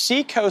for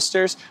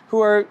Seacoasters who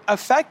are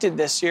affected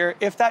this year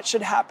if that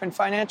should happen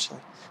financially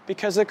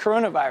because of the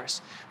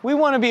coronavirus. We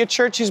want to be a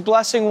church who's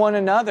blessing one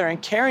another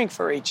and caring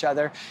for each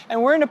other.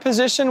 And we're in a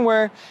position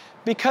where,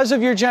 because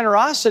of your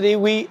generosity,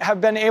 we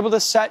have been able to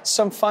set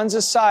some funds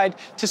aside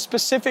to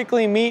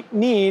specifically meet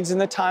needs in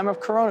the time of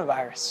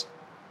coronavirus.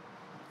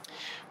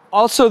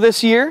 Also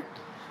this year,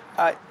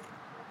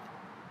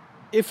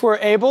 if we're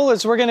able,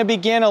 is we're going to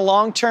begin a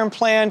long-term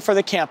plan for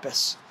the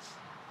campus.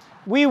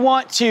 We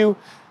want to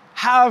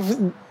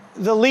have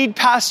the lead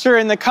pastor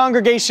in the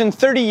congregation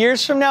 30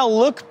 years from now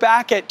look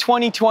back at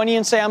 2020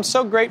 and say, I'm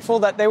so grateful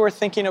that they were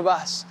thinking of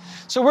us.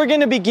 So we're going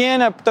to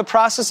begin the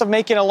process of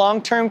making a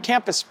long-term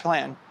campus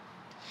plan.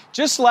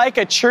 Just like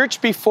a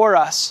church before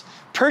us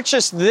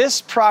purchased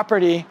this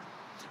property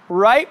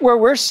right where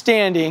we're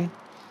standing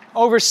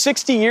over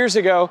 60 years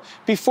ago,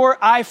 before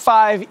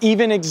I-5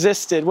 even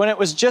existed, when it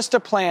was just a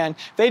plan,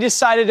 they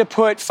decided to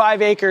put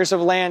 5 acres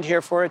of land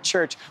here for a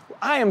church.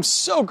 I am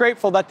so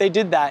grateful that they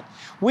did that.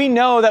 We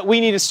know that we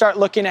need to start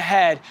looking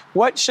ahead.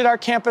 What should our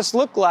campus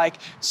look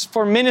like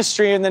for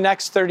ministry in the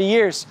next 30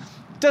 years?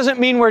 It doesn't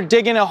mean we're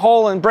digging a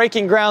hole and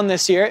breaking ground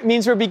this year. It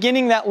means we're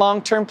beginning that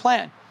long-term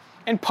plan.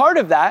 And part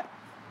of that,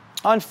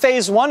 on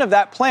phase 1 of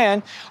that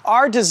plan,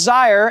 our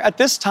desire at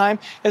this time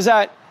is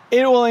that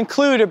it will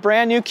include a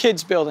brand new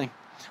kids building.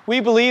 We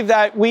believe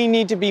that we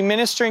need to be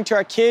ministering to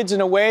our kids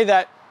in a way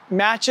that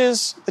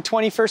matches the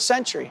 21st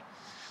century.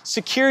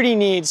 Security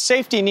needs,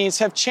 safety needs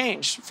have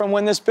changed from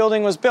when this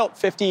building was built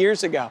 50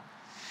 years ago.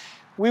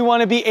 We want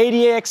to be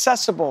ADA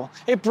accessible.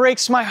 It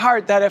breaks my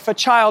heart that if a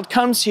child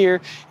comes here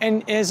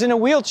and is in a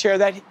wheelchair,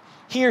 that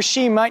he or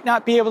she might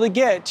not be able to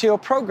get to a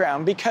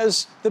program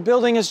because the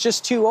building is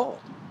just too old.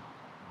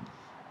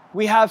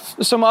 We have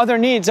some other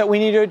needs that we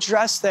need to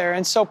address there.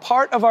 And so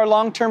part of our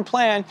long-term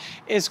plan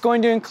is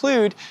going to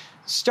include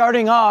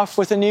starting off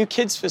with a new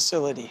kids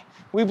facility.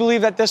 We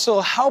believe that this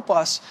will help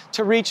us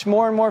to reach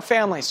more and more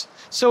families.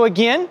 So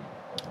again,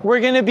 we're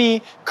going to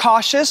be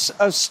cautious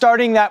of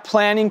starting that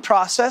planning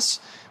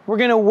process. We're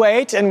going to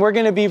wait and we're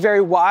going to be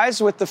very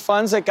wise with the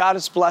funds that God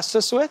has blessed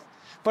us with.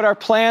 But our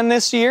plan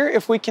this year,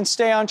 if we can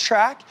stay on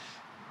track,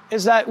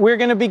 is that we're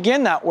going to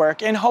begin that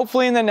work. And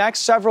hopefully in the next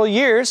several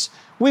years,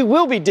 we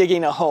will be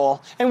digging a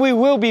hole and we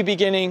will be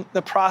beginning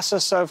the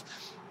process of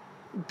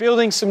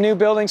building some new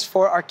buildings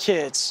for our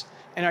kids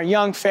and our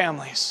young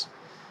families.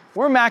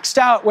 We're maxed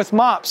out with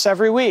mops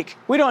every week.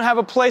 We don't have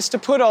a place to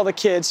put all the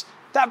kids.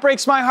 That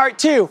breaks my heart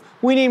too.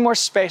 We need more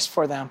space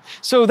for them.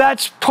 So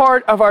that's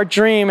part of our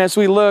dream as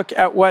we look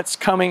at what's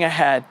coming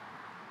ahead.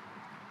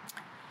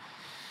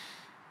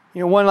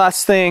 One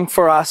last thing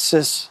for us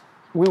is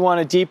we want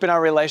to deepen our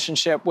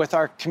relationship with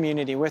our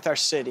community, with our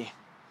city.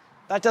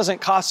 That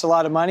doesn't cost a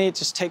lot of money. It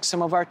just takes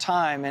some of our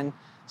time. And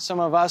some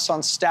of us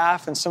on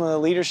staff and some of the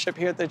leadership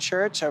here at the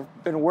church have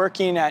been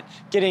working at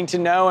getting to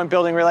know and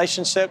building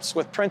relationships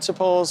with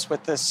principals,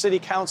 with the city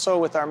council,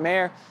 with our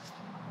mayor.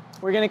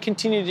 We're going to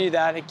continue to do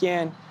that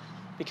again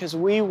because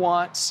we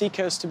want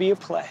Seacoast to be a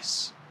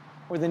place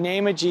where the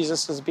name of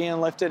Jesus is being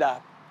lifted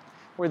up,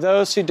 where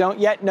those who don't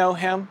yet know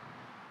him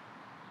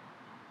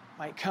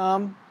might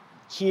come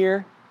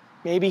here,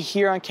 maybe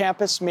here on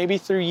campus, maybe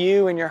through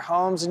you in your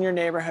homes and your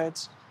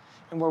neighborhoods,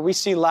 and where we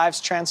see lives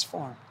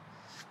transformed,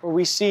 where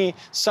we see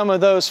some of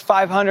those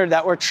 500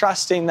 that we're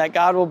trusting that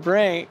God will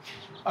bring,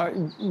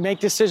 make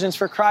decisions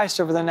for Christ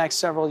over the next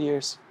several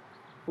years.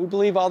 We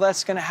believe all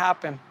that's going to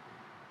happen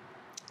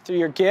through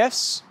your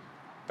gifts,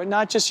 But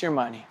not just your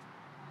money.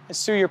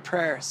 It's through your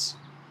prayers.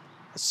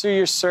 It's through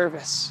your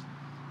service.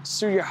 It's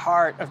through your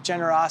heart of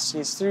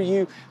generosity. It's through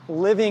you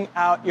living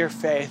out your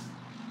faith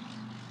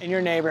in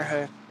your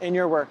neighborhood, in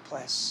your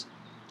workplace,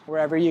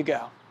 wherever you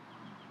go.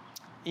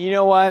 You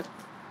know what?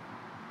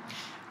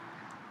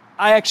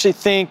 I actually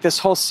think this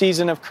whole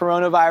season of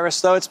coronavirus,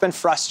 though it's been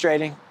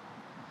frustrating,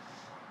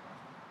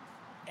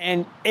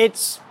 and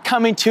it's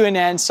coming to an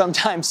end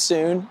sometime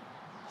soon.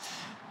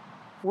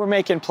 We're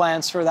making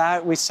plans for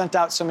that. We sent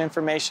out some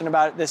information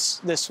about it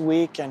this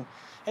week, and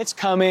it's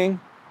coming.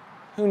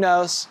 Who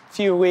knows?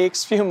 Few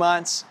weeks, few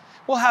months.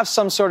 We'll have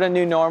some sort of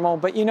new normal,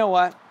 but you know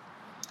what?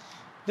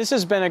 This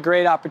has been a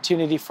great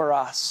opportunity for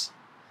us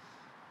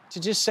to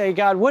just say,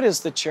 God, what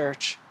is the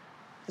church?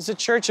 Is the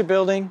church a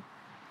building?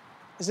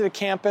 Is it a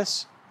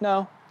campus?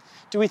 No.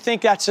 Do we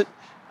think that's a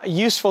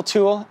useful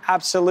tool?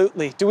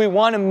 Absolutely. Do we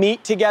want to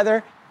meet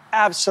together?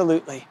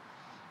 Absolutely.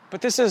 But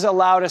this has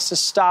allowed us to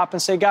stop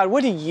and say, God,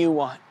 what do you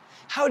want?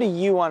 How do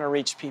you want to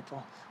reach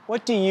people?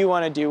 What do you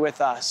want to do with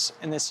us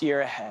in this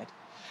year ahead?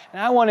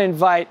 And I want to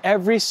invite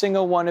every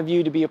single one of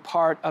you to be a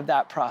part of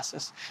that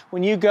process.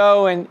 When you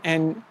go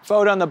and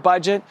vote on the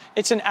budget,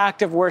 it's an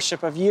act of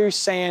worship of you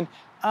saying,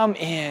 I'm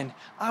in.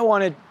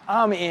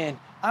 I'm in.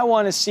 I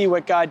want to see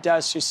what God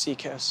does through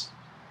Seacoast.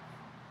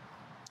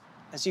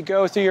 As you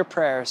go through your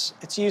prayers,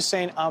 it's you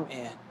saying, I'm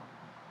in.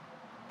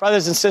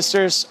 Brothers and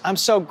sisters, I'm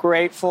so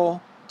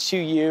grateful to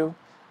you.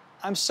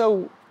 I'm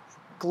so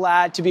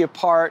glad to be a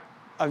part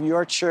of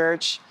your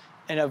church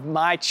and of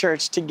my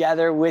church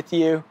together with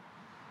you.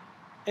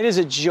 It is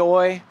a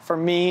joy for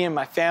me and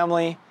my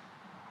family.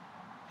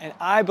 And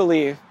I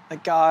believe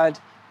that God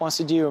wants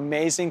to do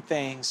amazing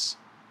things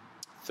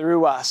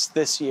through us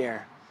this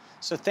year.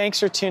 So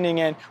thanks for tuning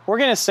in. We're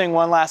going to sing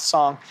one last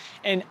song.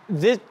 And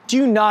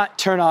do not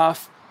turn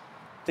off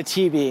the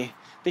TV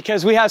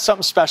because we have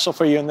something special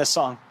for you in this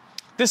song.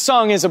 This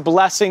song is a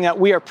blessing that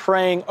we are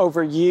praying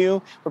over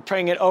you. We're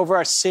praying it over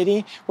our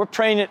city. We're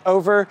praying it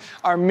over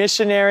our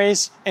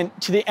missionaries and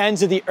to the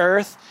ends of the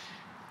earth.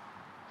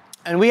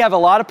 And we have a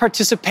lot of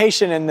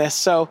participation in this.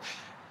 So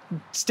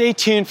stay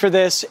tuned for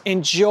this.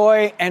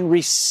 Enjoy and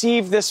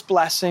receive this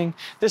blessing.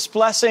 This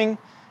blessing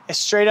is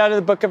straight out of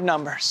the book of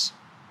Numbers.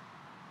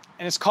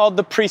 And it's called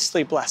the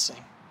priestly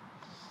blessing.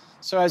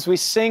 So as we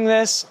sing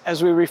this,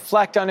 as we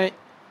reflect on it,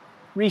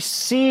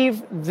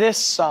 receive this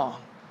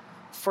song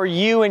for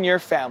you and your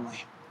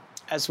family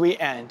as we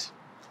end.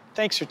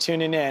 Thanks for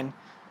tuning in.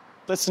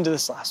 Listen to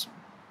this last one.